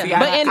crazy. Yeah, See,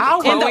 but in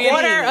the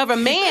order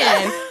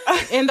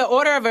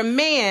of a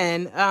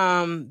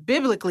man,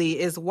 biblically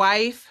is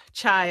wife,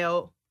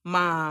 child,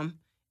 mom,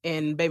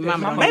 and baby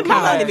mama. Baby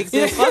mama don't even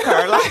exist. Fuck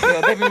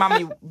her.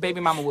 Baby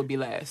mama would be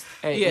last.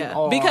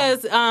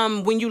 Because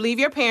when you leave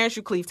your parents,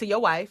 you cleave to your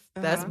wife.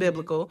 That's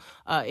biblical.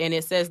 And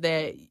it says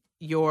that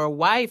your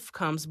wife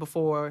comes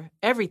before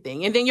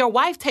everything. And then your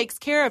wife takes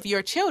care of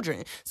your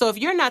children. So if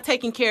you're not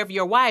taking care of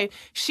your wife,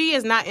 she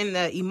is not in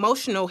the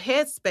emotional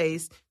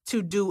headspace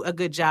to do a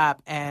good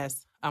job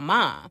as a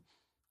mom.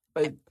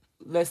 But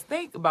let's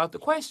think about the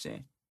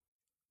question.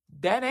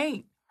 That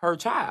ain't her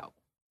child.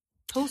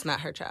 Who's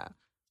not her child?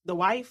 The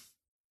wife.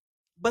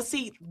 But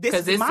see,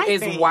 this is my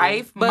it's thing.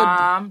 wife,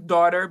 mom,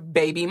 daughter,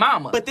 baby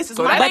mama. But this is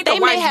so my. But they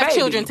may have baby.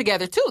 children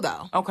together too,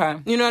 though. Okay.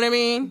 You know what I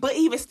mean? But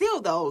even still,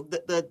 though,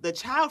 the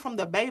child from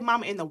the baby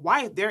mama and the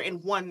wife, they're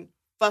in one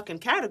fucking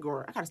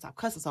category. I gotta stop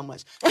cussing so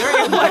much.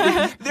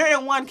 They're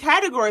in one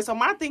category. So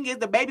my thing is,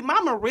 the baby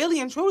mama really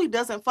and truly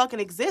doesn't fucking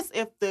exist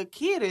if the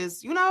kid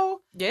is,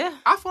 Yeah.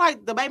 I feel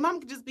like the baby mama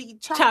could just be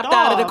chopped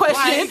Out of the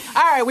question.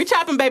 All right, we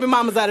chopping baby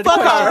mamas out of the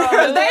question.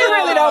 Because they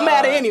really don't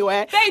matter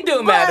anyway. They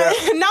do matter.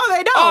 No,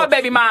 they don't. All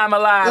baby mama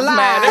lives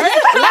matter.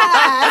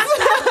 Lies.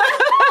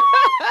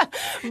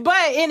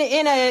 But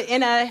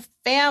in a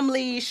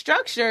family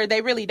structure,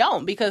 they really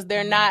don't, because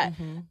they're not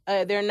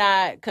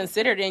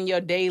considered in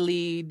your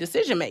daily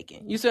decision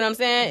making. You see what I'm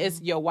saying?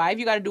 It's your wife.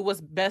 You got to do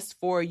what's best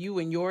for you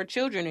and your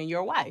children and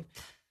your wife.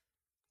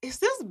 It's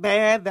just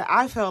bad that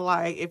I feel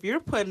like if you're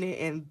putting it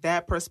in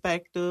that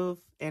perspective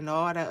and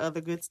all that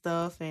other good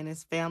stuff and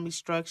his family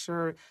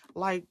structure,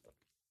 like,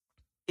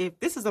 if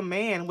this is a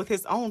man with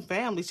his own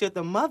family, should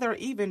the mother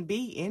even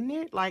be in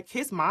it? Like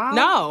his mom?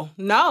 No.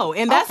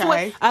 And that's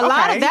what a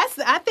lot of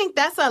I think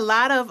that's a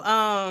lot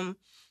of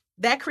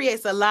that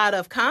creates a lot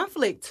of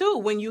conflict too,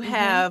 when you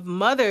have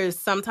mothers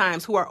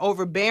sometimes who are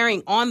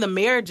overbearing on the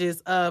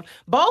marriages of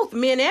both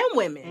men and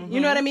women. You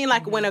know what I mean?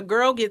 Like when a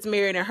girl gets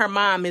married and her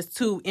mom is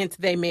too into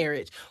their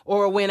marriage,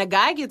 or when a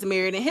guy gets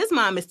married and his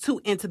mom is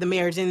too into the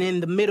marriage and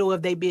in the middle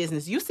of their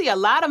business. You see a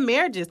lot of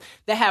marriages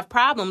that have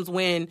problems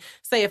when,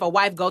 say, if a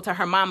wife go to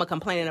her mama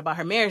complaining about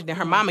her marriage, then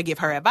her mama give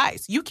her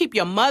advice. You keep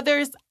your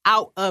mothers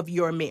out of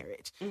your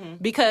marriage,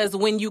 because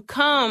when you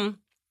come...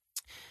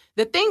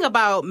 The thing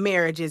about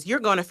marriage is you're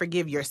going to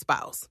forgive your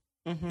spouse.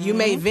 You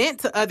may vent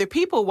to other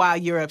people while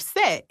you're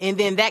upset, and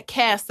then that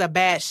casts a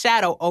bad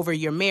shadow over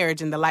your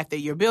marriage and the life that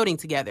you're building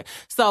together.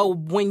 So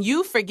when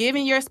you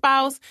forgiving your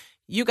spouse,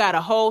 you got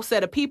a whole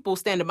set of people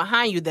standing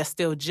behind you that's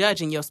still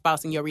judging your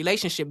spouse and your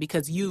relationship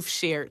because you've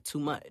shared too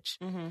much.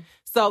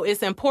 So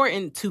it's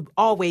important to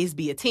always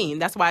be a team.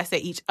 That's why I say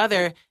each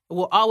other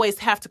will always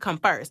have to come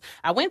first.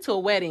 I went to a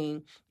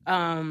wedding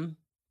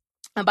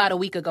about a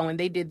week ago, and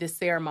they did this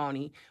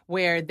ceremony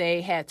where they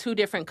had 2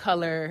 different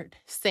colored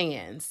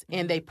sands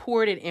and they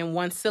poured it in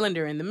one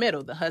cylinder in the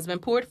middle. The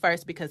husband poured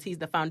first because he's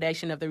the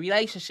foundation of the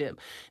relationship.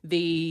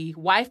 The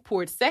wife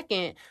poured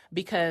second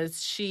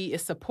because she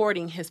is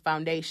supporting his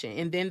foundation.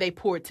 And then they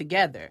poured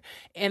together.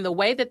 And the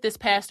way that this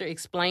pastor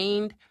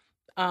explained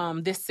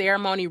this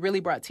ceremony really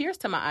brought tears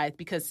to my eyes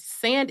because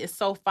sand is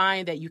so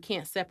fine that you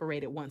can't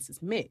separate it once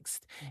it's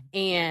mixed.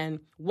 And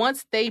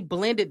once they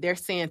blended their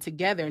sand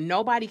together,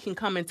 nobody can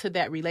come into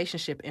that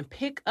relationship and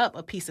pick up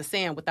a piece of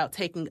sand without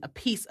taking a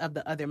piece of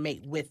the other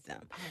mate with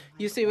them.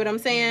 You see what I'm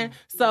saying?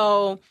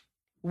 So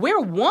we're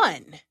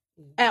one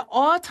at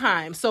all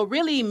times. So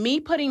really, me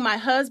putting my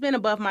husband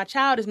above my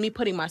child is me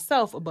putting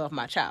myself above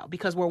my child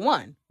because we're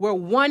one. We're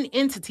one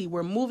entity.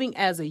 We're moving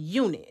as a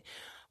unit,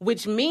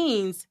 which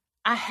means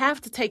I have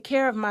to take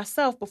care of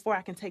myself before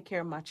I can take care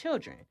of my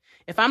children.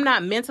 If I'm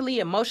not mentally,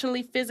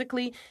 emotionally,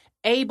 physically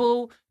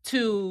able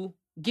to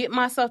get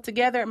myself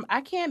together,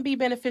 I can't be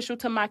beneficial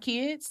to my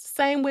kids.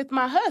 Same with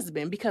my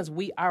husband, because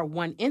we are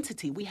one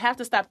entity. We have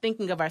to stop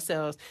thinking of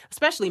ourselves,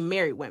 especially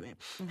married women,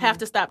 have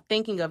to stop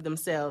thinking of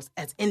themselves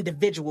as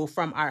individual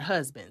from our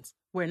husbands.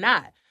 We're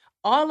not.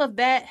 All of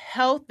that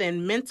health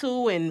and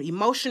mental and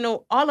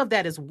emotional, all of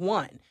that is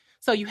one.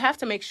 So you have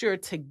to make sure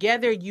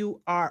together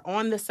you are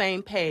on the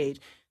same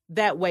page.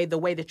 That way, the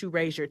way that you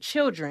raise your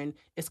children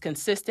is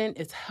consistent,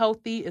 it's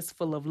healthy, it's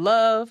full of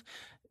love.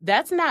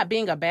 That's not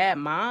being a bad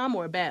mom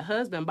or a bad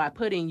husband by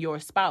putting your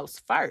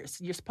spouse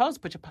first. You're supposed to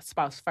put your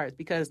spouse first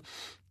because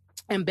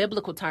in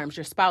biblical terms,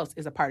 your spouse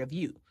is a part of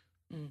you.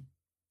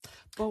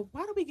 But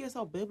why do we get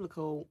so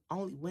biblical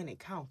only when it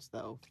counts,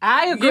 though?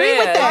 I agree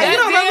with that. You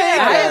know what I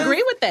mean? I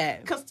agree with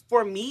that. Because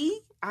for me,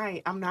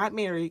 I'm not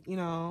married,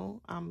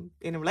 I'm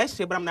in a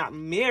relationship, but I'm not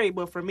married.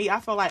 But for me,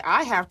 I feel like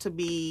I have to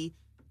be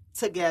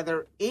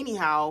together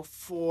anyhow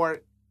for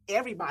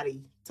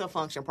everybody to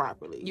function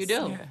properly. You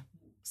do. Yeah.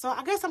 So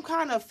I guess I'm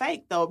kind of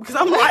fake though, because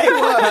I'm like,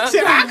 well,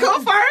 should I go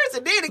first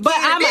and then again? But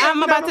and then,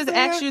 I'm about what to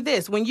I'm ask you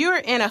this. When you're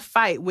in a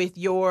fight with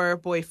your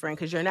boyfriend,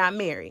 because you're not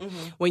married,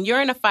 when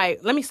you're in a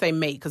fight, let me say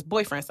mate, because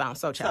boyfriend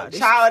sounds so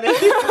childish.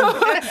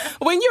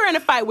 When you're in a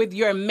fight with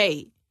your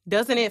mate,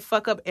 doesn't it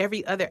fuck up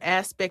every other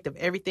aspect of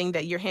everything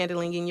that you're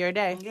handling in your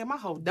day? Yeah, my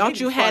whole day Don't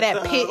you be have that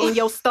fucked pit up. in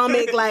your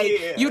stomach? Like,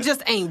 Yeah. you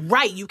just ain't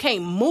right. You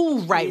can't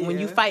move right when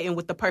you Yeah. fighting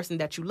with the person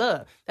that you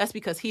love. That's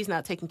because he's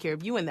not taking care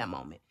of you in that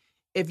moment.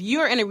 If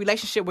you're in a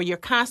relationship where you're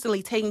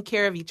constantly taking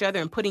care of each other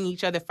and putting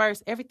each other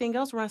first, everything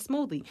else runs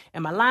smoothly.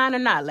 Am I lying or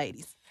not,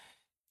 ladies?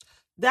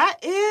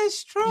 That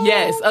is true.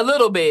 Yes, a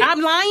little bit.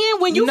 I'm lying?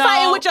 When you No.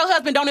 fighting with your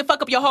husband, don't it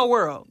fuck up your whole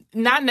world?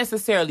 Not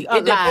necessarily. A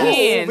It lie.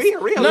 depends. Ooh, be a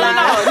real no.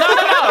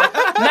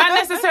 lie. Not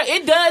necessarily.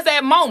 It does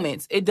at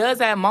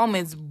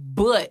moments.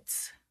 But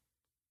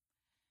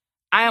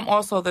I am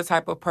also the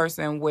type of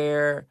person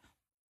where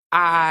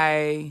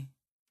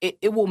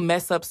it will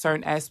mess up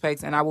certain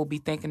aspects and I will be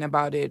thinking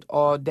about it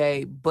all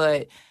day.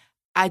 But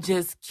I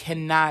just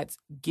cannot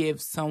give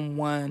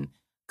someone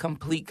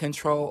complete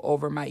control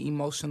over my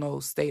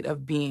emotional state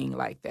of being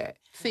like that.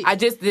 See,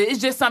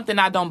 It's just something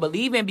I don't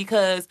believe in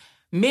because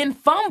men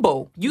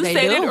fumble. You They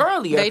said do. it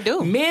earlier. They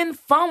do. Men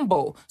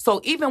fumble.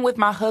 So even with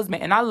my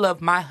husband, and I love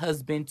my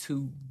husband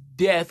to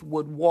death,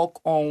 would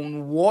walk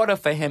on water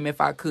for him if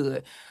I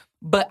could.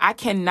 But I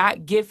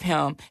cannot give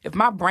him, if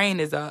my brain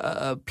is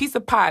a piece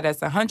of pie that's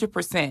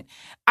 100%,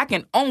 I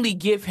can only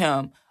give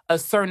him a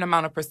certain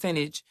amount of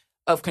percentage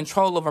of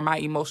control over my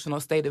emotional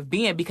state of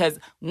being because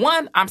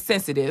 1, I'm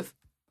sensitive.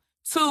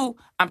 2,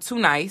 I'm too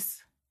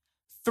nice.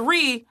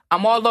 3,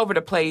 I'm all over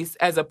the place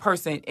as a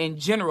person in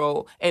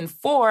general. And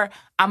 4,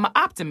 I'm an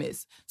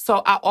optimist.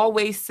 So I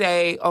always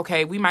say,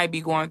 okay, we might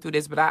be going through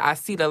this, but I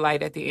see the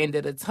light at the end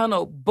of the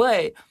tunnel.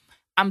 But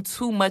I'm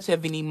too much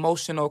of an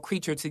emotional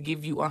creature to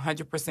give you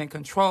 100%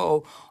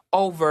 control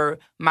over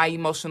my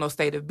emotional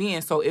state of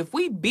being. So if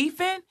we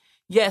beefing,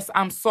 yes,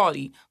 I'm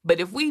salty. But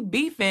if we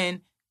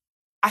beefing,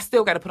 I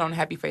still got to put on a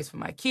happy face for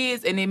my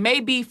kids. And it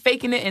may be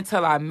faking it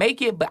until I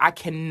make it, but I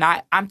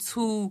cannot.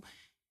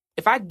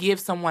 If I give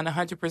someone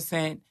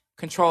 100%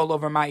 control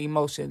over my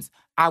emotions,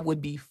 I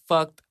would be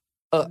fucked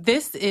up.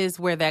 this is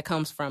where that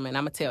comes from, and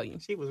I'm going to tell you.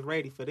 She was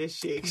ready for this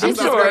shit. I'm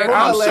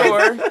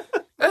sure.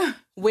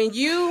 When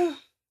you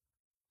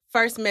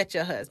first met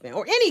your husband,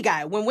 or any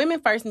guy, when women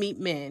first meet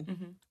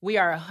men, we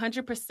are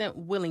 100%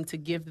 willing to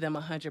give them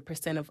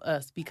 100% of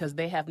us because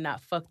they have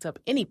not fucked up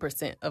any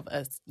percent of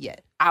us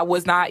yet.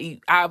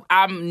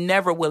 I'm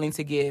never willing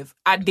to give.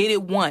 I did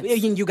it once.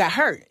 And you got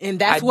hurt, and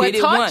that's I what did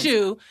it taught once.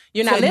 you.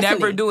 You're not to listening.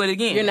 never do it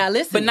again. You're not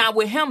listening. But not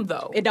with him,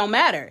 though. It don't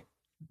matter.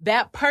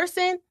 That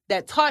person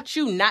that taught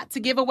you not to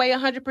give away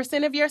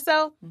 100% of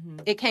yourself,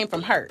 it came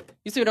from hurt.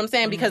 You see what I'm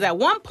saying? Because at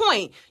one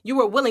point, you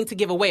were willing to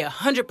give away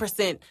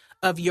 100%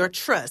 of your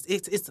trust.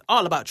 It's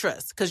all about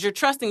trust because you're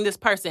trusting this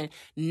person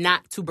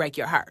not to break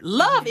your heart.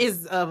 Love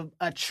is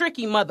a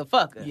tricky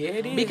motherfucker. Yeah,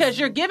 it is. Because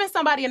you're giving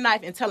somebody a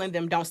knife and telling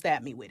them, don't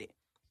stab me with it.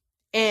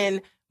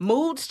 And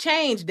Moods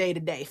change day to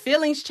day.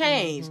 Feelings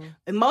change.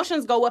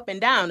 Emotions go up and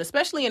down.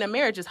 Especially in a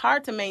marriage, it's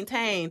hard to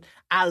maintain,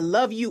 I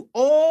love you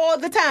all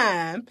the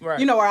time, Right.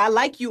 you know, or I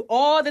like you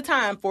all the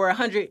time for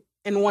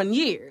 101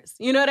 years.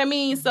 You know what I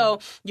mean? So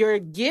you're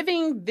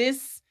giving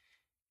this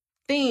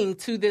thing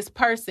to this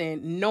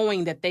person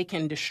knowing that they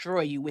can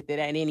destroy you with it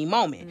at any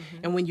moment.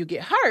 And when you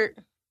get hurt,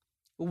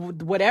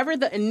 whatever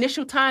the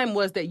initial time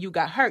was that you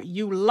got hurt,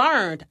 you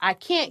learned I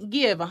can't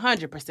give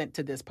 100%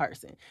 to this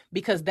person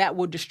because that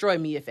will destroy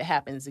me if it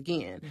happens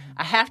again.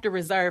 I have to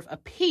reserve a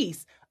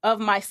piece of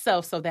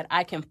myself so that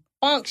I can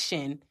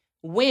function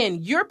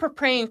when you're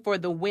preparing for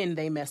the when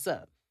they mess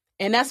up.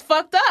 And that's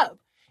fucked up.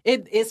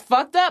 It's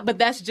fucked up, but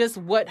that's just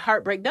what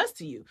heartbreak does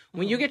to you.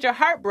 When you get your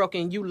heart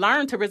broken, you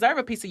learn to reserve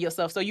a piece of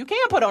yourself so you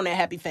can put on that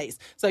happy face.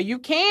 So you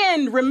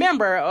can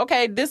remember,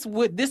 okay, this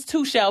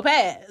too shall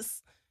pass.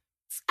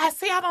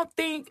 I don't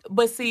think,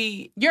 but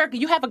see,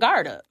 You have a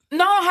guard up.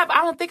 no, I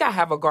don't think I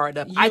have a guard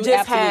up. You I just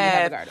absolutely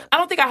have a guard up. I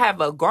don't think I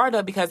have a guard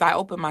up because I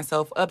open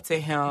myself up to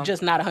him.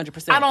 Just not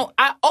 100%.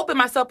 I open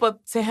myself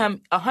up to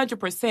him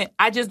 100%.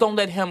 I just don't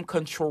let him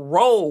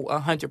control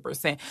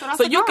 100%.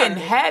 So you can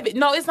have it.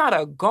 No, it's not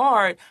a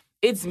guard.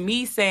 It's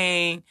me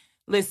saying,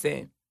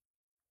 listen,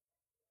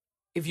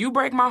 if you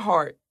break my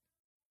heart,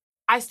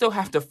 I still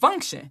have to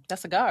function.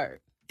 That's a guard.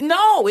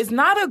 No, it's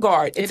not a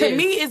guard. It to is.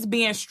 me, it's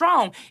being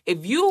strong.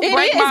 If you It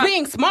break is my...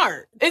 being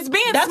smart. It's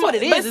being That's smart.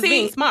 what it is, But it's see,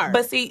 being smart.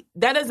 But see,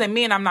 that doesn't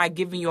mean I'm not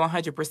giving you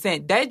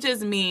 100%. That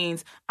just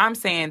means I'm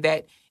saying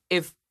that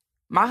if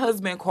my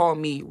husband called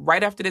me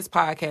right after this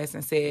podcast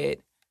and said,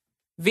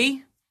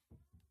 V,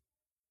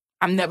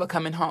 I'm never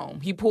coming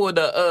home. He pulled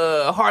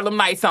a Harlem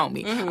Nights on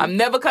me. I'm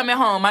never coming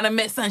home. I done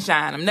met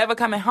Sunshine. I'm never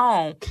coming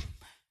home.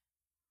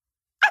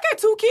 I got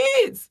 2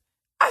 kids.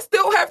 I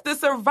still have to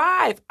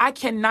survive. I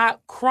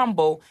cannot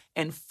crumble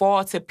and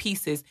fall to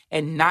pieces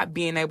and not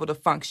being able to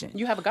function.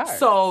 You have a guard.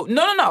 So,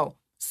 no.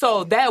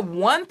 So that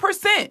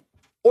 1%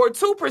 or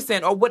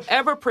 2% or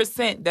whatever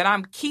percent that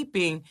I'm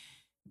keeping,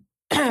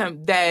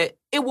 that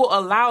it will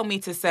allow me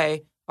to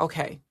say,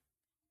 okay,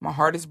 my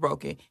heart is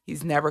broken.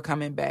 He's never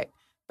coming back.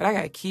 But I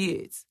got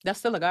kids. That's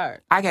still a guard.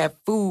 I got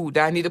food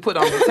that I need to put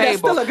on the That's table.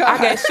 still a guard.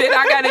 I got shit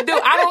I got to do.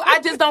 I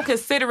just don't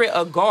consider it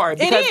a guard.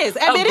 It because is.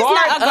 I mean, it's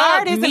not, a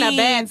guard isn't a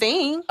bad means-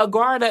 thing. A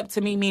guard up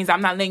to me means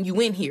I'm not letting you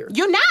in here.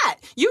 You're not.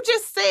 You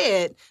just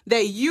said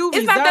that you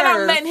It's not that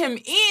I'm letting him in.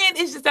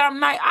 It's just that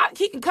I'm like,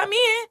 he can come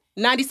in.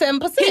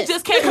 97%. He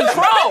just can't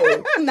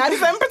control. 97%,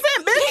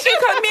 bitch. He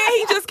can come in.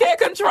 He just can't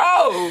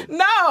control.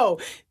 No,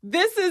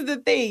 this is the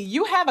thing.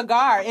 You have a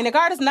guard, and a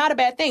guard is not a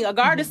bad thing. A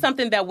guard is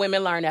something that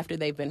women learn after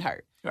they've been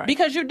hurt. Right.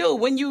 Because you do.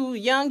 When you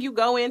young, you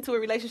go into a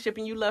relationship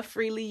and you love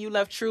freely, you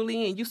love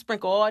truly, and you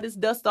sprinkle all this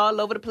dust all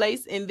over the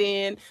place, and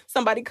then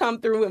somebody come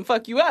through and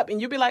fuck you up,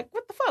 and you be like,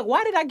 what the fuck?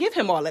 Why did I give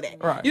him all of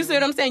that? Right. You see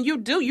what I'm saying? You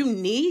do. You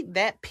need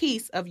that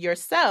piece of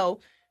yourself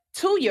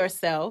to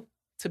yourself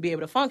to be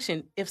able to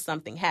function if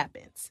something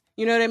happens.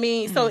 You know what I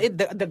mean? So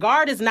the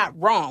guard is not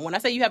wrong. When I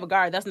say you have a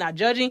guard, that's not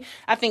judging.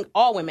 I think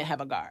all women have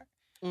a guard.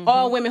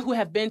 All women who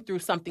have been through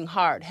something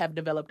hard have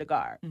developed a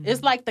guard.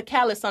 It's like the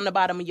callus on the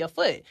bottom of your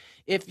foot.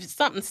 If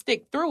something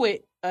stick through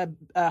it,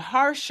 a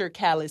harsher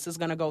callus is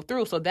going to go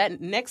through. So that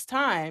next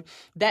time,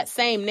 that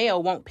same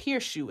nail won't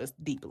pierce you as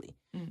deeply.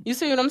 You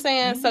see what I'm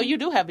saying? So you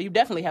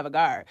definitely have a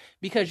guard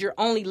because you're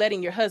only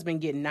letting your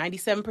husband get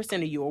 97%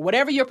 of you or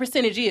whatever your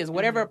percentage is,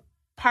 whatever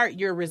part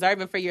you're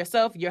reserving for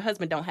yourself, your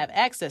husband don't have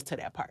access to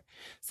that part.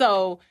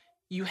 So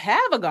you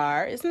have a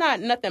guard. It's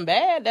not nothing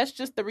bad. That's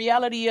just the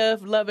reality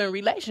of love and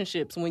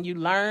relationships. When you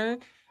learn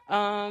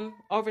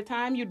over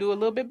time, you do a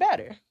little bit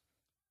better.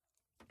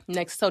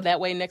 So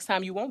that way, next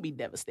time you won't be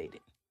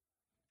devastated.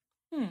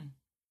 Man.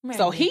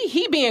 So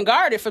he being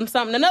guarded from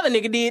something another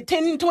nigga did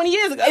 10, 20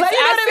 years ago.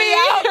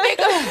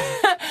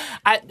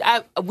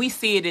 Like, We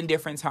see it in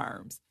different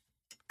terms.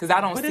 Because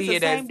I don't But see it's it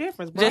the as... same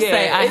difference, bro. Just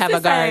say, I it's have the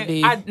a guard,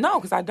 same. D. No,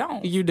 because I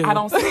don't. You do. I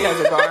don't see it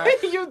as a guard.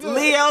 You do.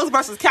 Leos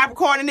versus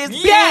Capricorn in this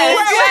Yes.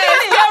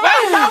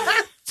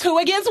 2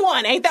 against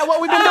 1. Ain't that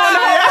what we've been doing the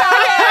whole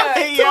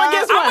time? 2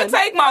 against 1. I'm going to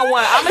take my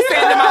one. I'm going to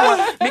stand in my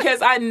one.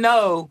 Because I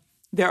know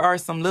there are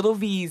some little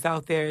V's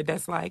out there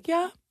that's like,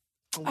 yeah,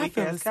 I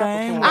feel the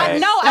same way. I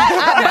know.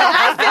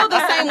 I feel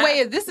the same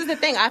way. This is the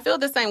thing. I feel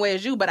the same way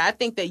as you, but I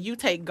think that you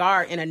take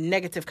guard in a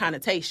negative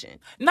connotation.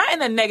 Not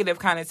in a negative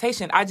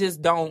connotation. I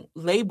just don't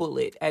label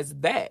it as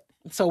that.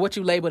 So what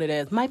you labeled it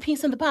as? My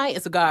piece in the pie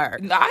is a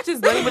guard. No, I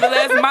just label it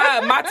as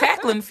my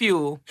tackling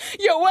fuel.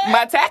 Yo, what?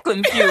 My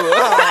tackling fuel.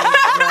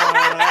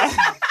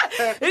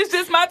 It's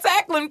just my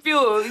tackling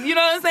fuel. You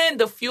know what I'm saying?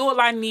 The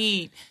fuel I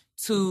need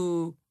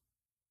to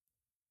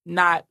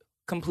not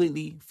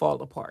completely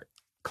fall apart.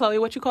 Chloe,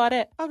 what you call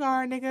that? A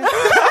guard, nigga.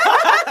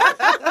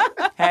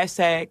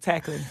 Hashtag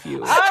tackling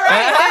fuel. All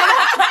right.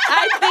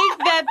 I think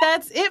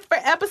that's it for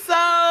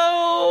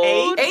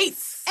episode 8.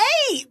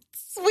 8.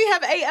 We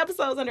have 8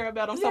 episodes under our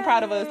belt. I'm so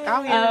proud of us.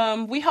 Oh,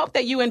 yeah. We hope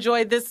that you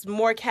enjoyed this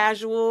more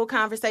casual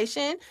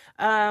conversation.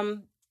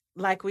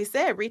 like we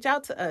said, reach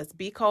out to us,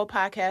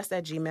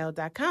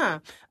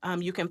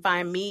 bcodepodcast@gmail.com. You can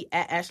find me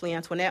at Ashley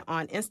Antoinette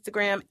on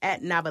Instagram,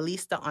 at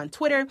Novelista on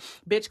Twitter.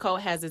 Bitch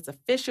Code has its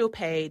official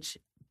page,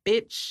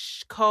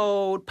 Bitch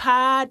Code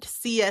Pod,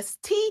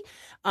 CST,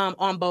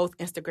 on both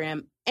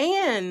Instagram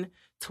and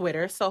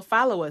Twitter. So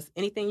follow us.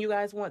 Anything you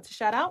guys want to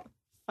shout out?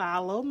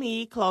 Follow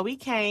me, Chloe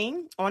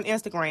Kane, on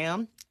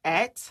Instagram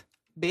at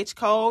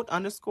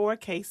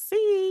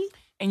bitchcode_KC.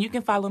 And you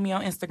can follow me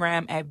on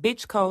Instagram at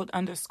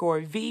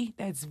bitchcode_V.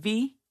 That's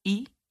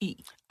VEE.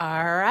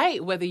 All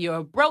right. Whether you're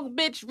a broke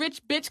bitch,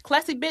 rich bitch,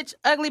 classy bitch,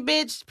 ugly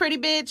bitch, pretty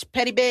bitch,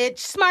 petty bitch,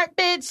 smart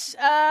bitch,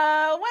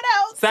 what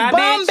else? Side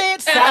Bum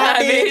bitch.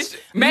 side bitch,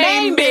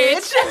 main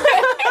bitch.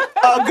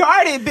 A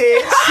guarded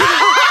bitch.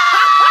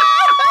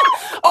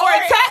 Or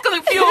a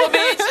tackling fuel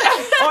bitch.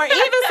 Or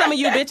even some of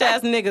you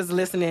bitch-ass niggas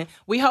listening.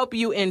 We hope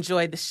you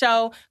enjoyed the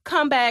show.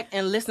 Come back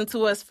and listen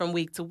to us from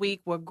week to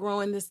week. We're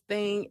growing this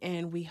thing,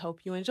 and we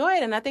hope you enjoy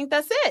it. And I think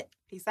that's it.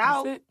 Peace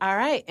out. All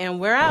right, and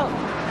we're out.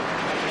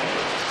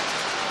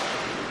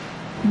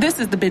 This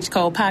is the Bitch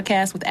Code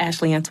Podcast with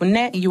Ashley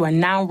Antoinette. You are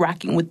now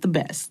rocking with the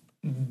best.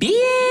 Bitch.